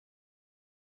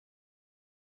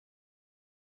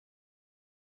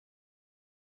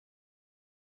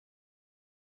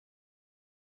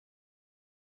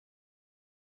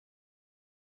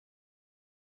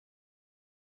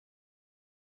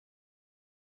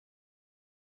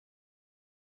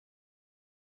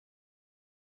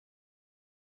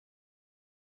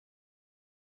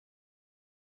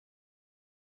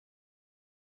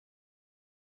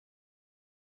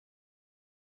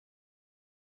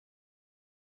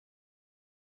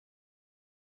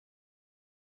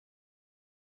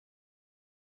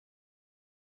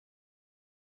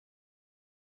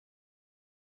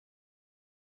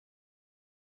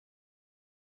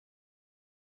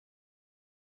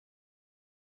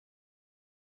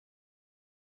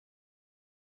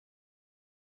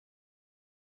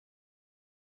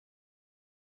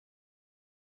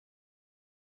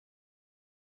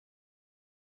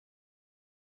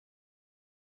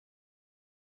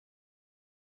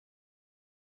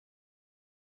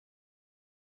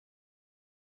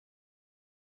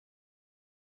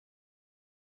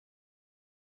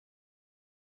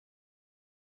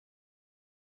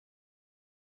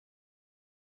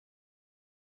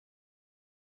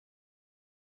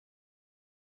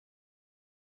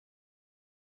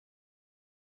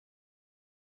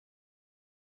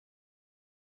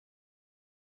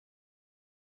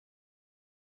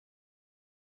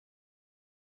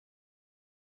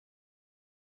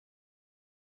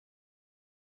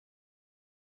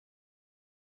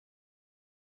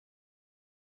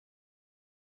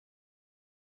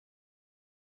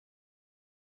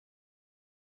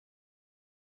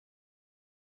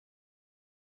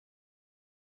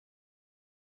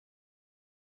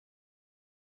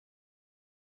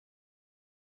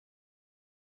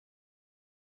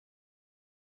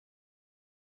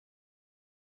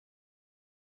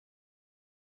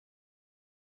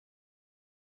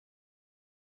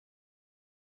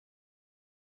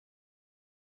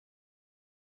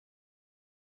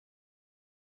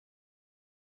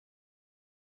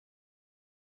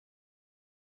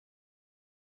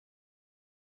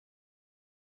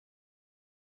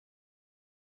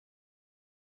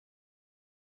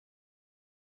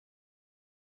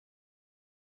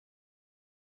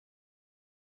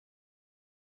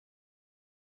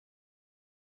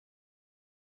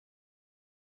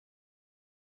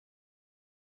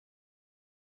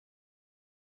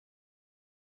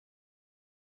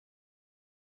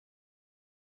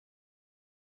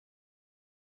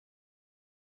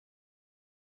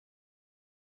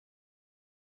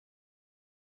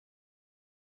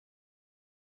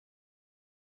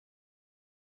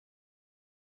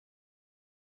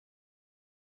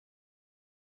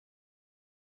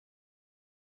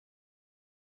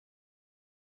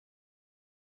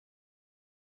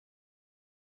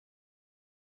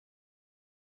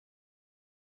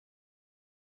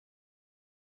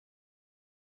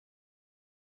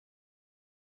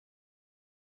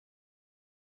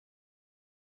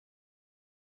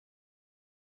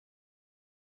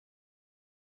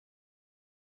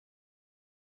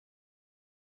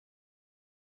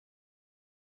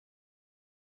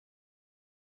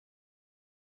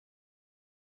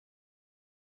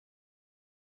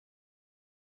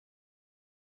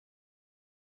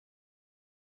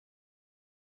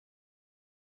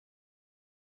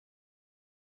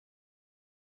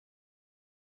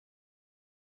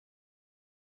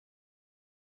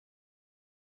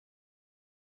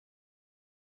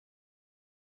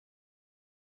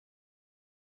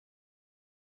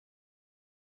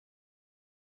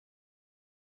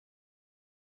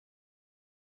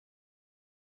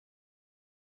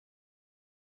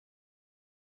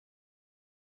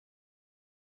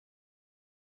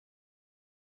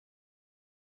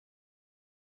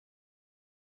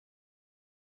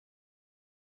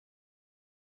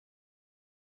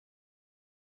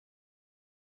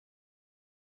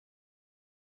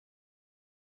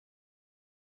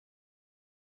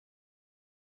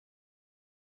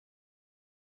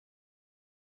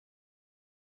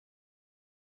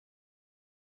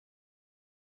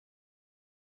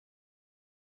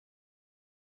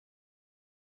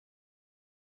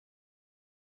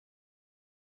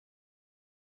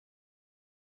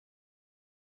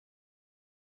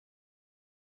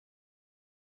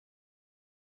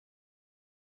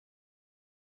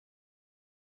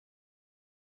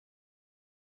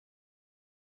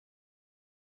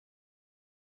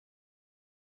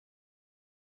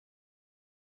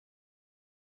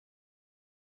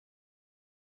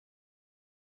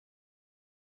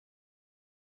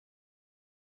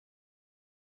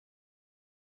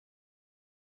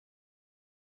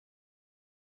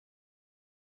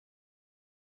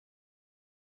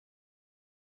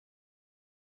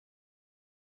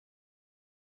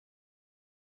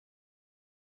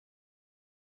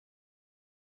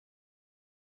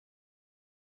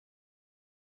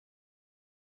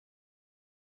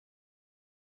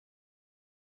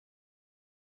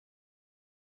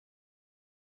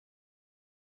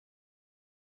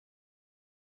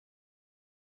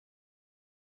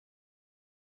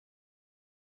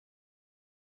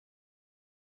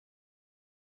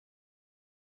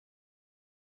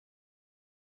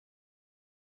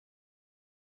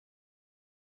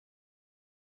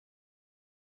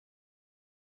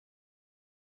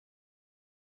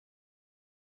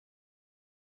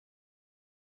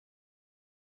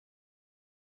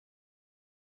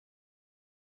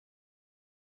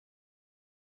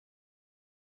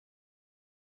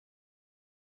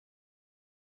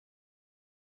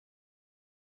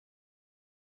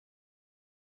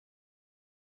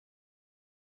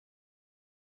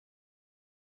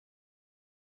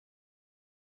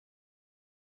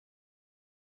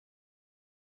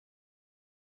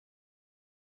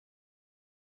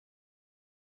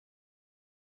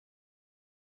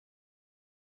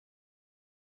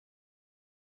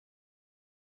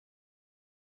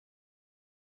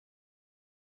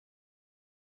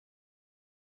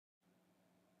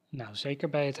 Nou, zeker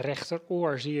bij het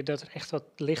rechteroor zie je dat er echt wat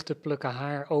lichte plukken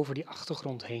haar over die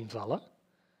achtergrond heen vallen.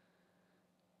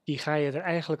 Die ga je er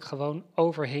eigenlijk gewoon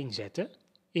overheen zetten,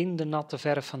 in de natte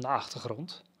verf van de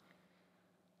achtergrond.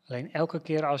 Alleen elke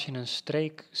keer als je een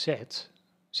streek zet,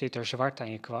 zit er zwart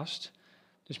aan je kwast.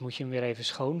 Dus moet je hem weer even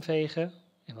schoonvegen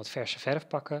en wat verse verf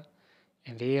pakken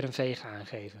en weer een veeg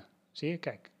aangeven. Zie je,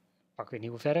 kijk, pak weer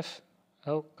nieuwe verf.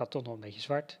 Oh, ik had toch nog een beetje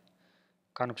zwart.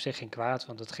 Kan op zich geen kwaad,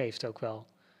 want het geeft ook wel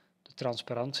de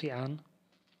transparantie aan.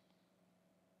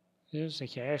 Dus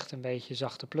dat je echt een beetje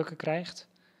zachte plukken krijgt.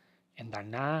 En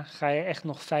daarna ga je echt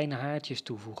nog fijne haartjes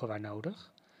toevoegen waar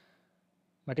nodig.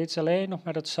 Maar dit is alleen nog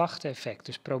maar dat zachte effect.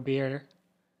 Dus probeer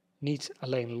niet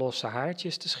alleen losse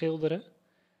haartjes te schilderen,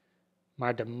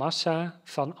 maar de massa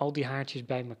van al die haartjes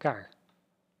bij elkaar.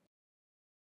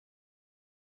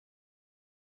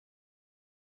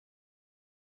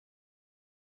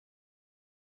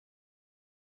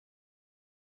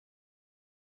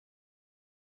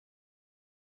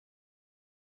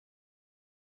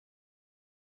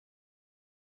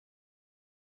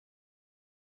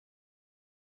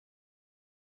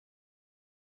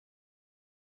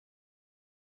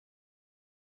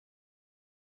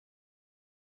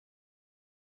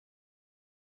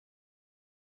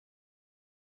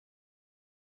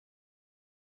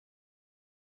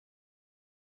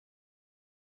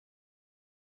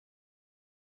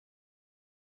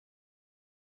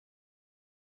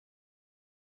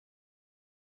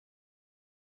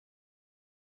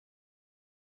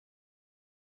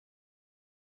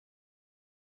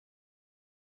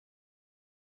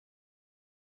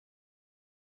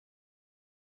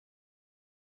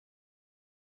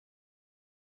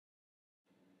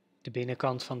 De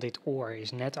binnenkant van dit oor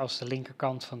is net als de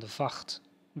linkerkant van de vacht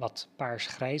wat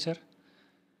paars-grijzer,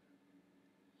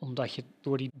 omdat je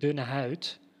door die dunne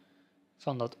huid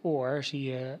van dat oor zie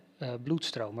je bloed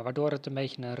stromen, waardoor het een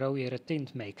beetje een rooiere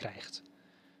tint meekrijgt.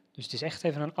 Dus het is echt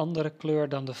even een andere kleur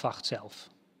dan de vacht zelf.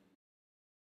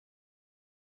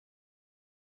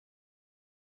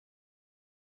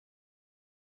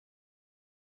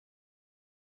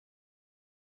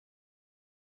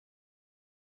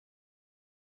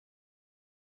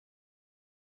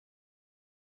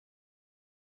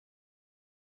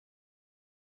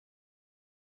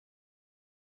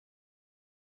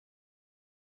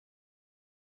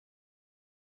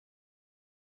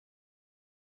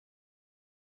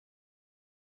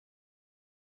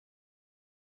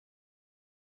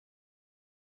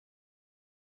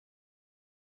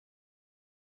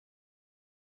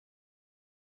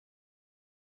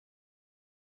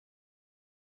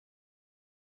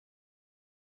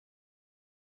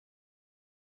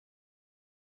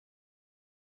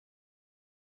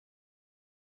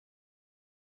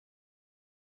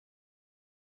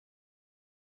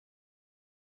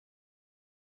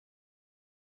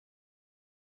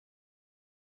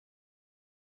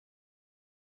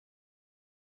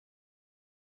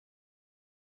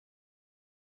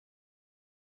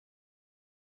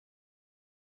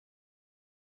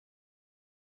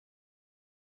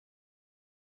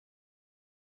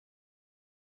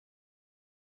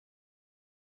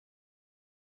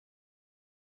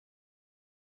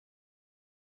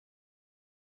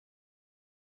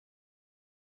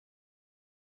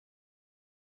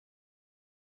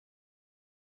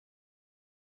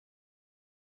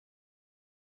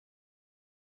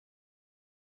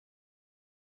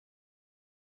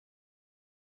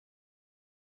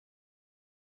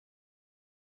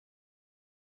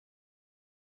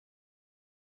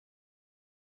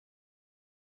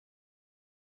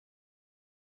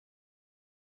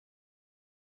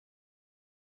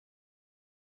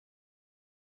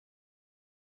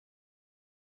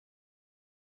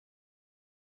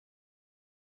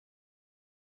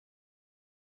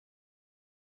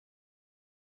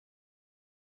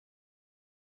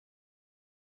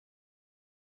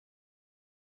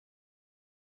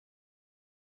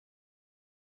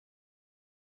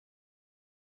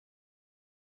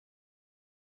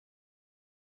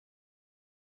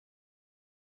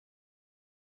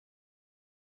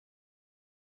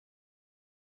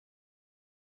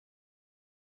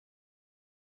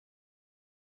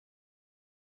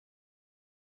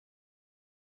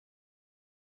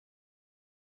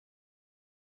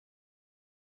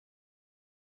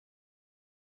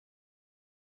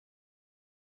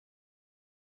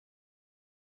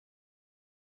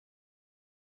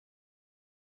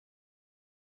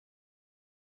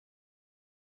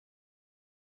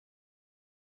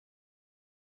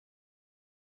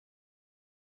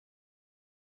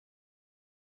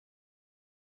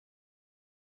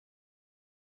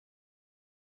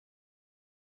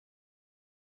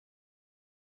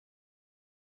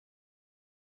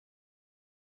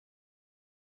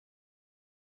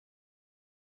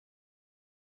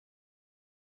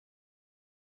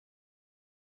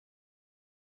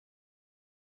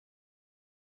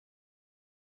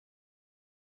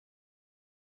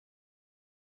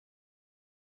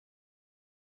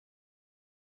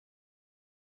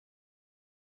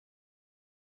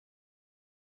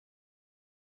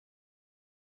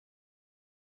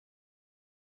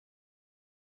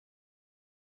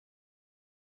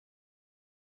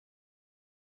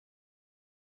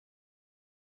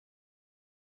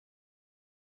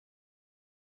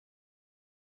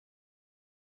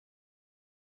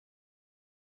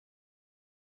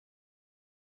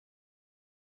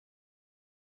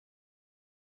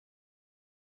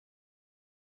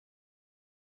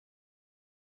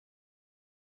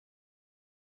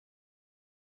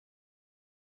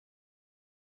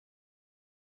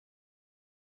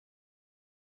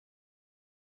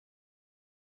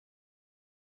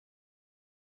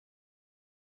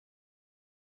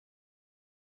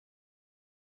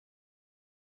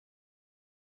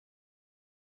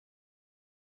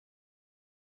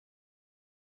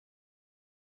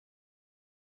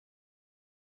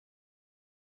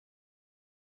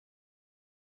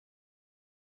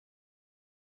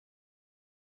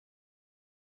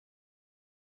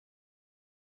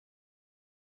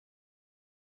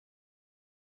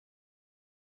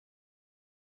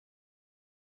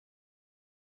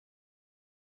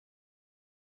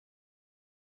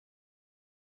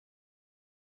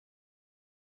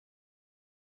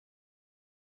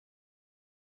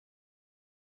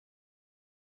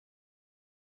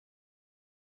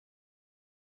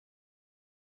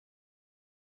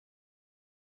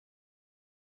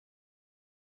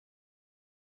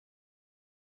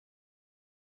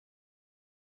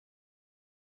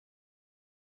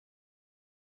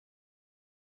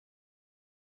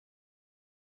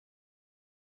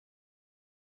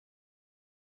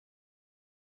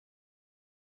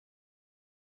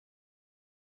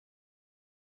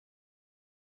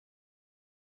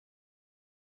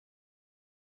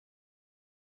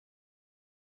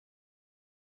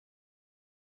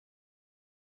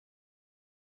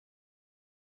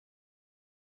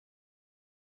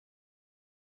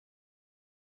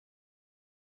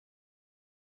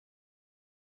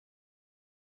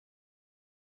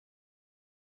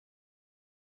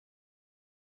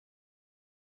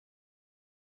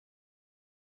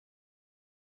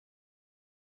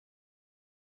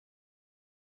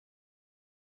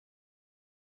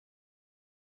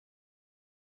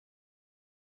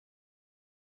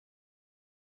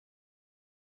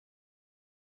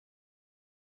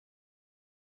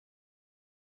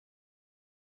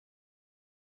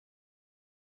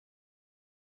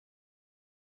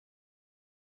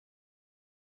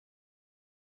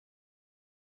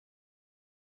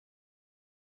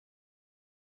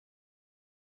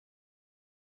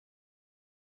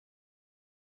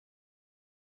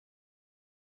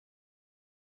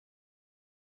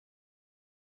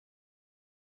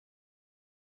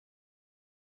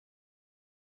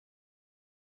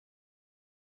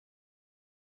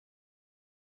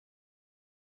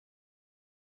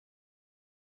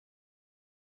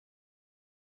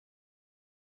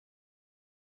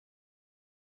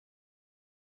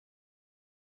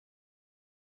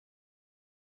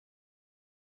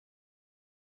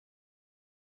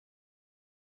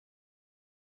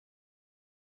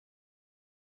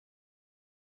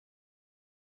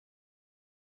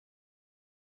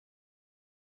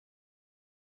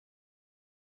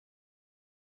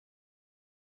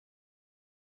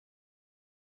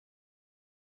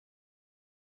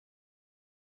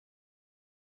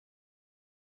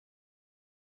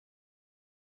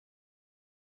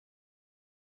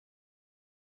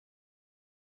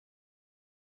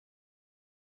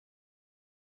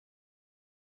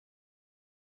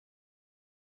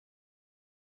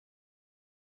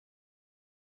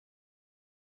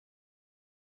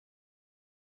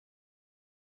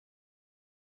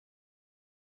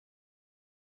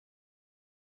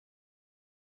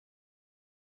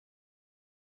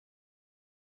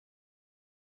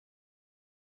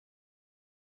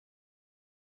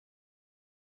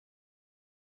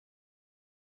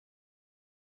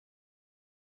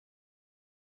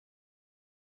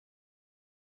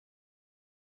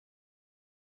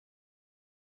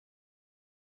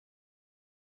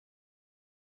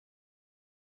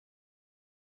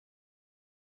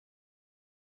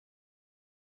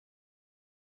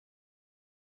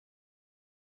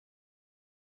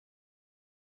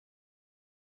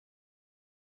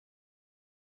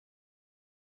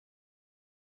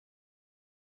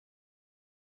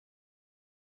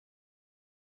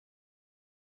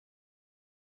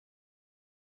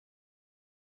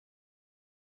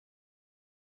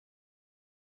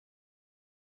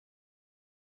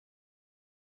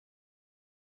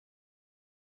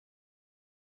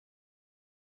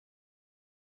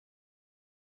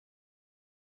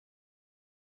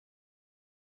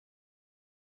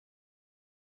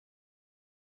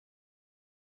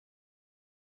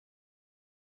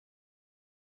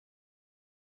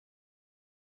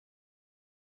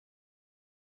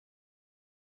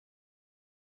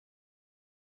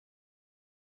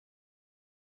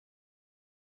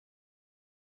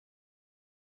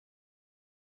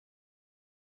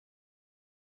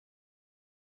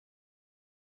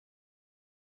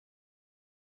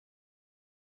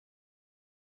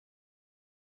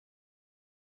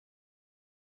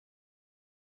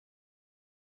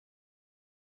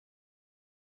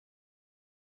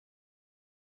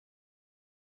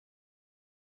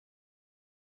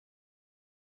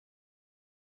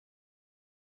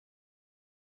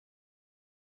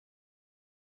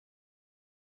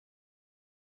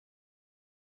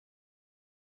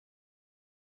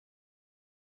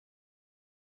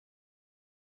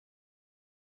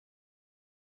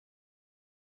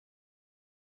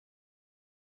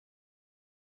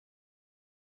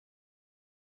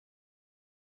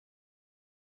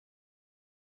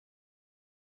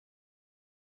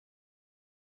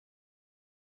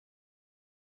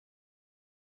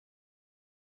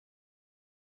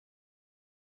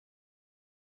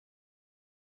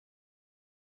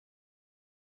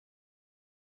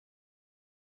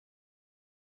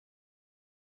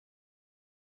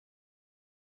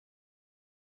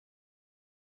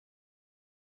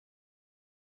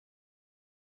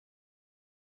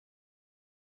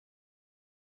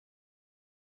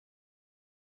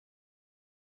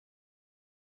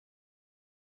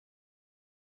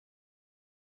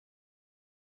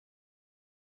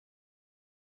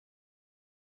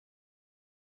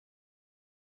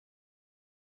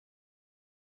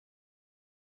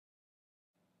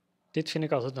 Dit vind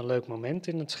ik altijd een leuk moment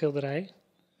in het schilderij.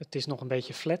 Het is nog een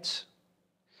beetje flats.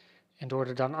 En door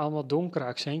er dan allemaal donkere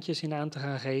accentjes in aan te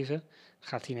gaan geven,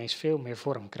 gaat hij ineens veel meer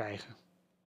vorm krijgen.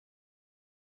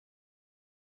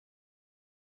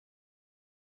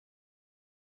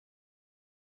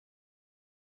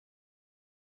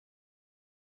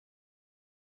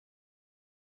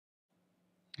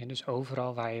 En dus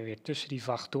overal waar je weer tussen die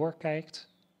vacht doorkijkt,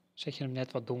 zet je hem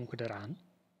net wat donkerder aan.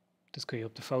 Dat kun je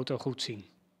op de foto goed zien.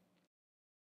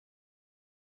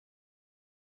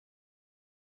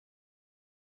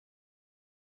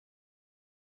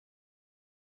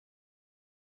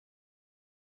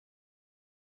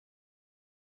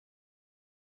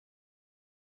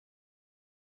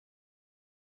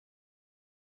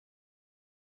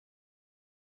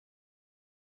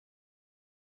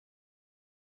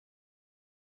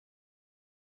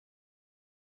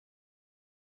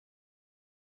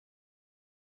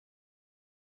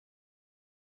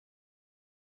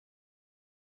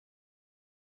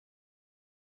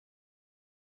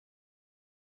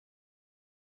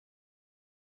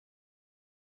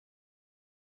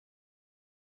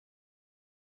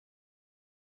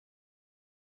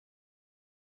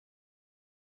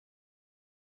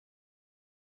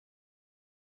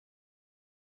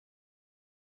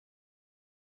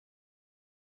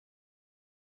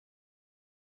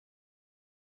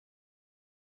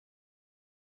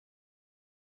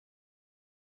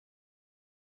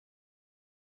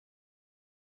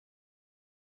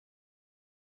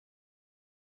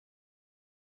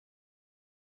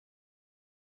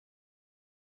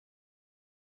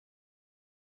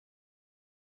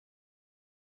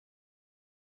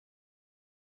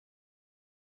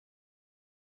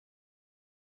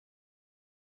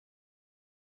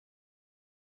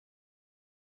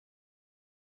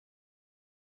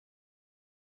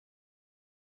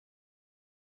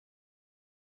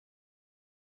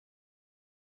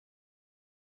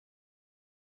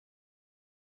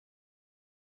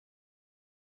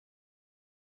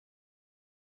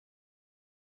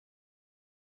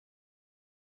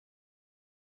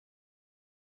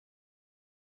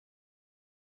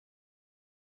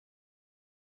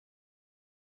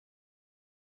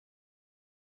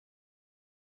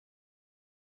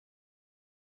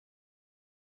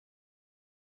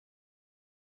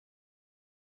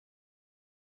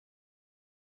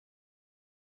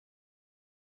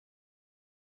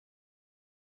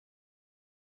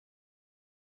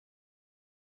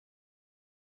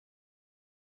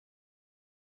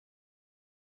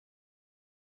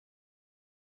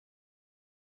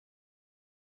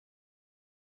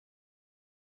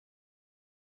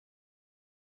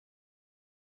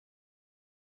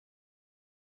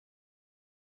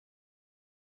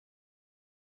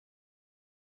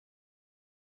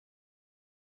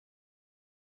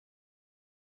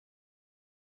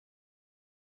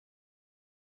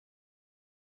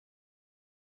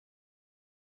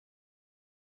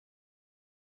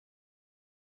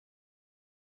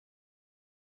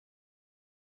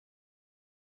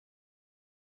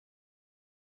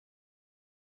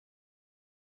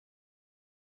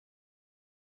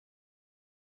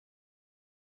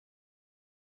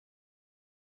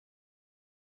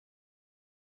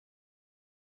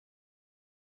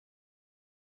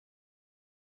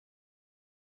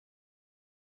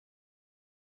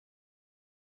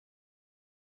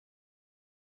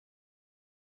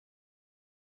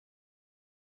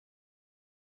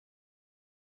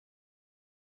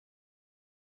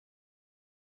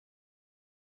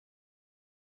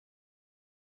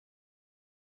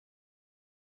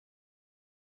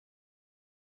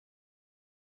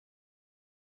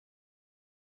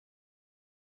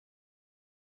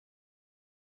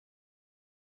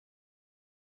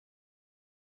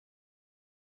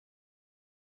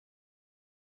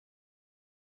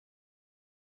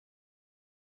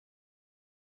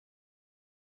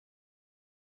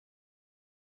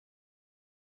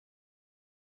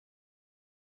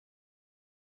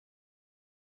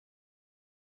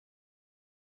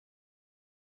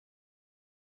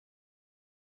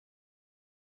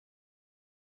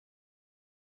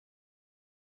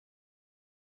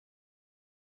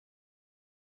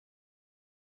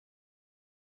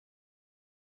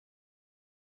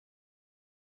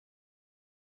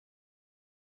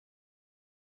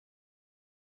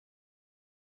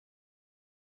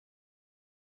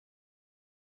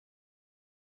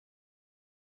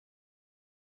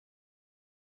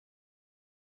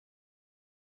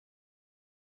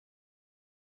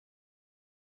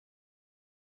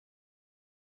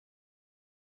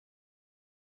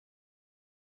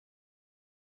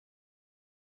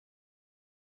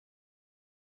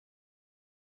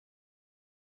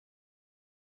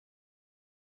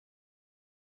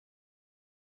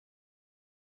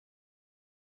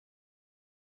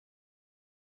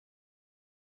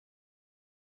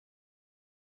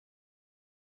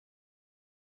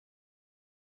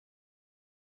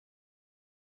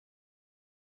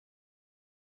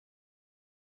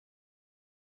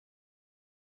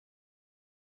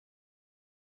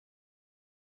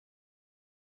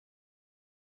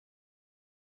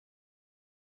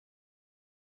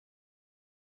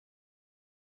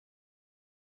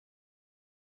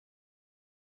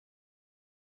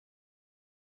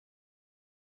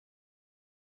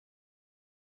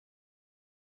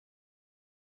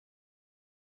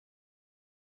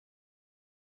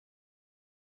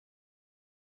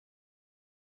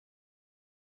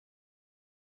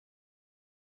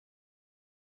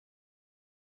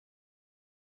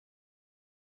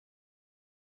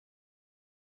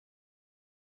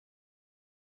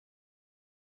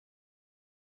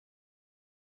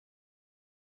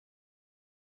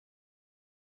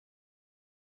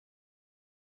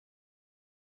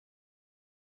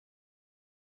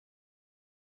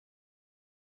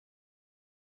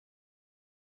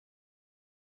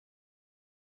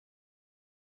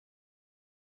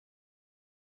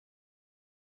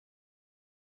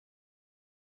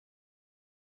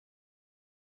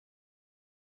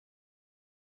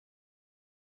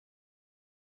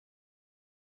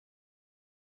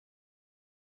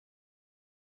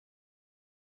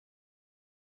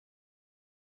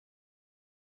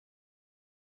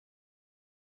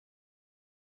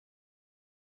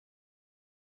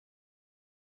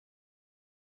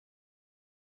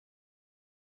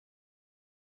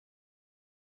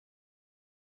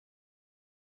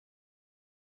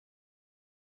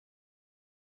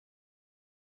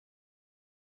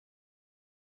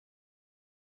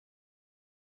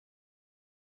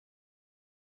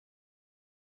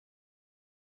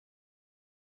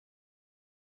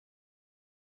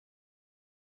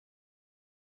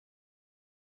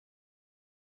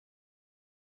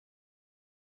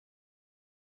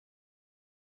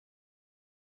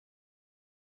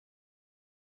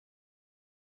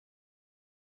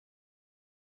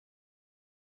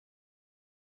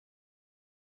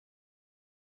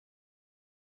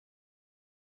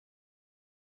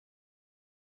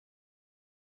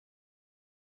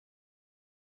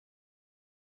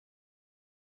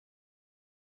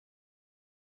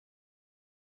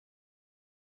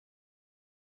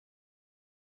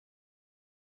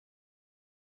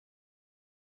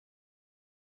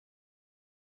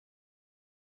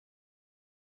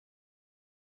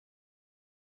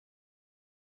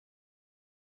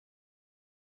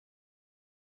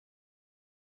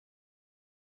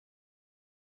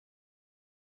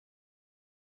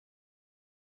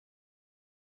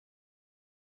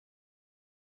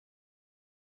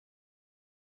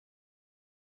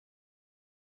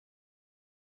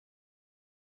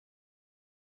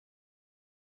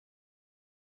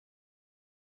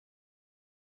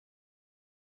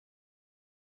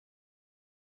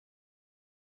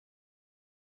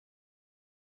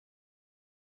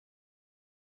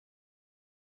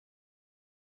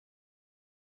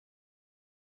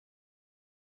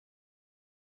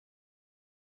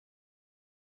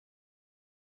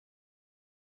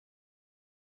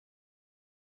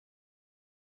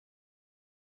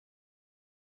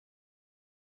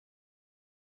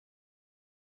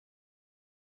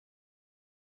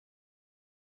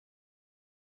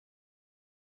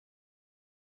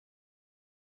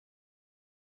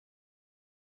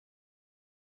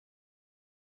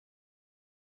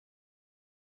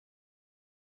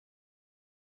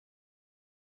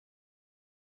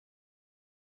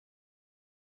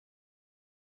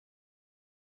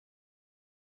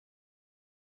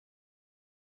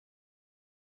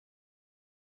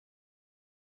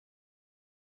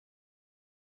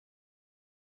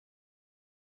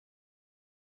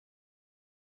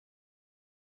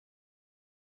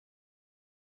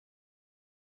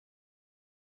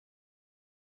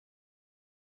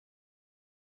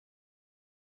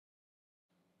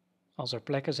 Als er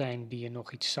plekken zijn die je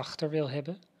nog iets zachter wil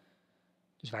hebben,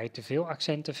 dus waar je te veel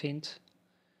accenten vindt,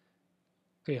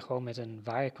 kun je gewoon met een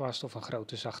waaikwast of een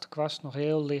grote zachte kwast nog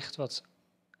heel licht wat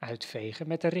uitvegen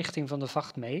met de richting van de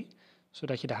vacht mee,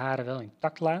 zodat je de haren wel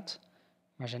intact laat,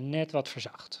 maar ze net wat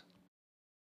verzacht.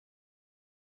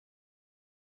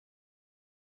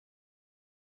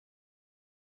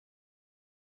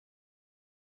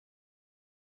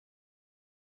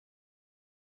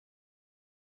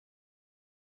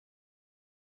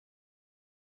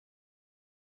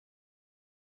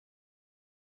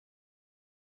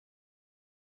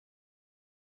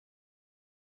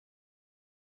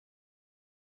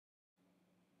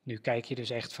 Nu kijk je dus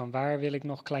echt van waar wil ik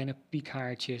nog kleine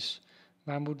piekhaartjes,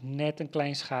 waar moet net een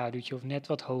klein schaduwtje of net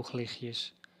wat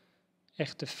hooglichtjes.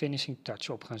 Echt de finishing touch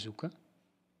op gaan zoeken.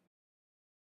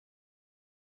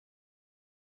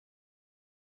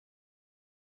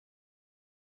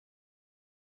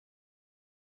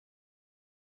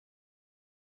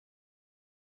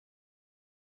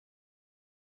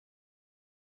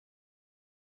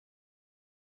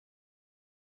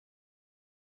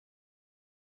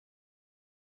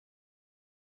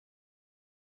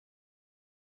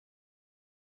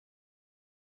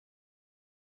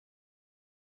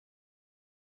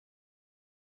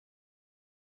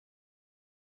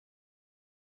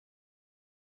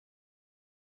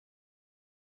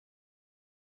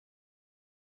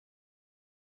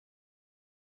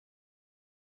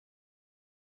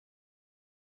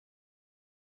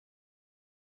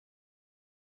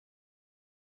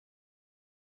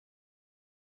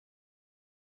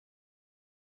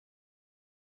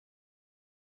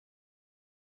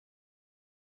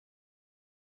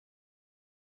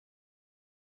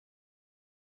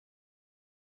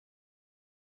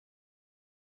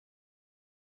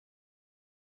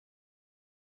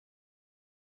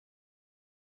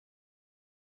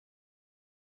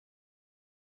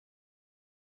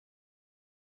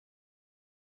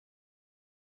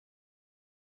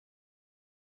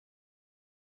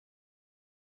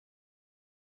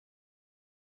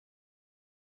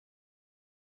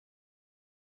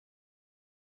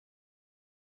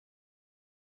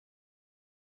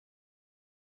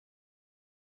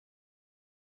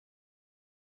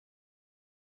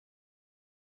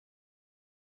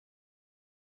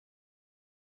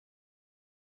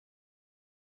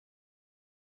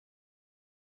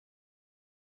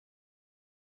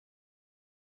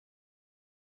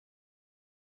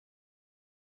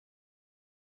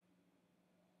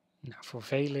 Nou, voor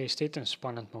velen is dit een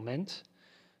spannend moment.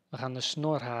 We gaan de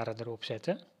snorharen erop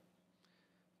zetten.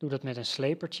 Doe dat met een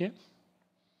slepertje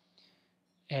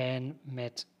en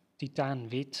met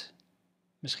titaanwit,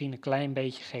 misschien een klein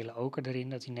beetje gele oker erin,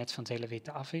 dat hij net van het hele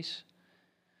witte af is.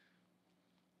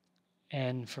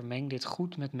 En vermeng dit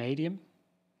goed met medium.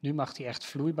 Nu mag hij echt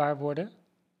vloeibaar worden,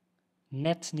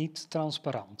 net niet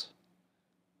transparant.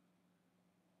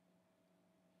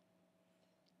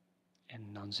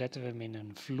 En dan zetten we hem in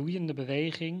een vloeiende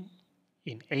beweging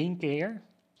in 1 keer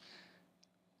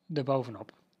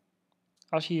erbovenop.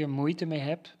 Als je hier moeite mee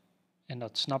hebt, en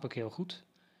dat snap ik heel goed,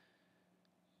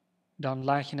 dan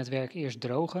laat je het werk eerst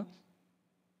drogen,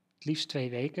 het liefst 2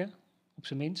 weken op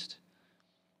zijn minst.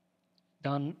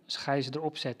 Dan ga je ze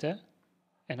erop zetten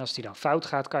en als die dan fout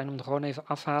gaat, kan je hem er gewoon even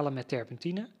afhalen met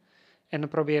terpentine en dan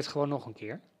probeer je het gewoon nog een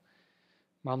keer.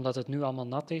 Maar omdat het nu allemaal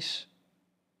nat is,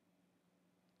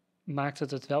 maakt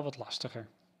het wel wat lastiger.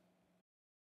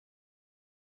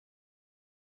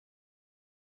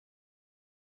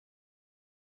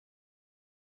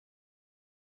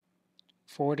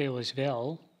 Voordeel is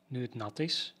wel, nu het nat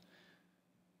is,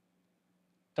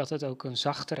 dat het ook een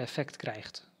zachter effect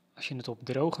krijgt. Als je het op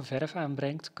droge verf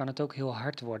aanbrengt, kan het ook heel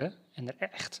hard worden en er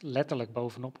echt letterlijk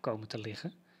bovenop komen te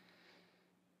liggen.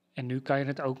 En nu kan je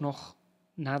het ook nog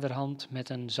naderhand met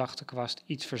een zachte kwast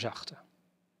iets verzachten.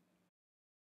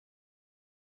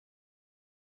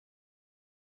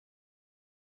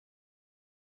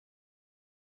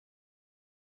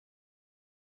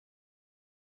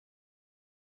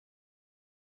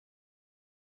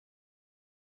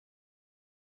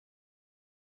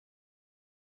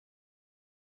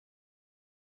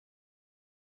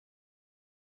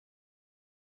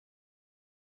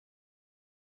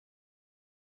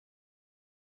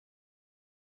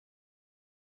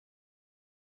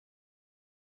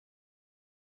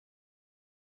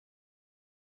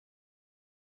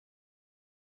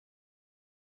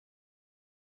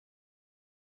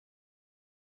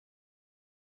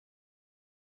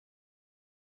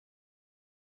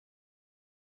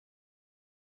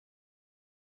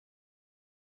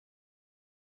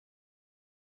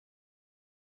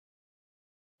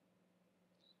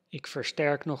 Ik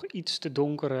versterk nog iets de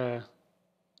donkere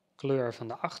kleur van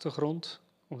de achtergrond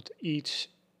om het iets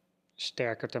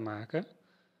sterker te maken.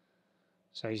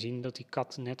 Zou je zien dat die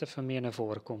kat net even meer naar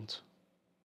voren komt.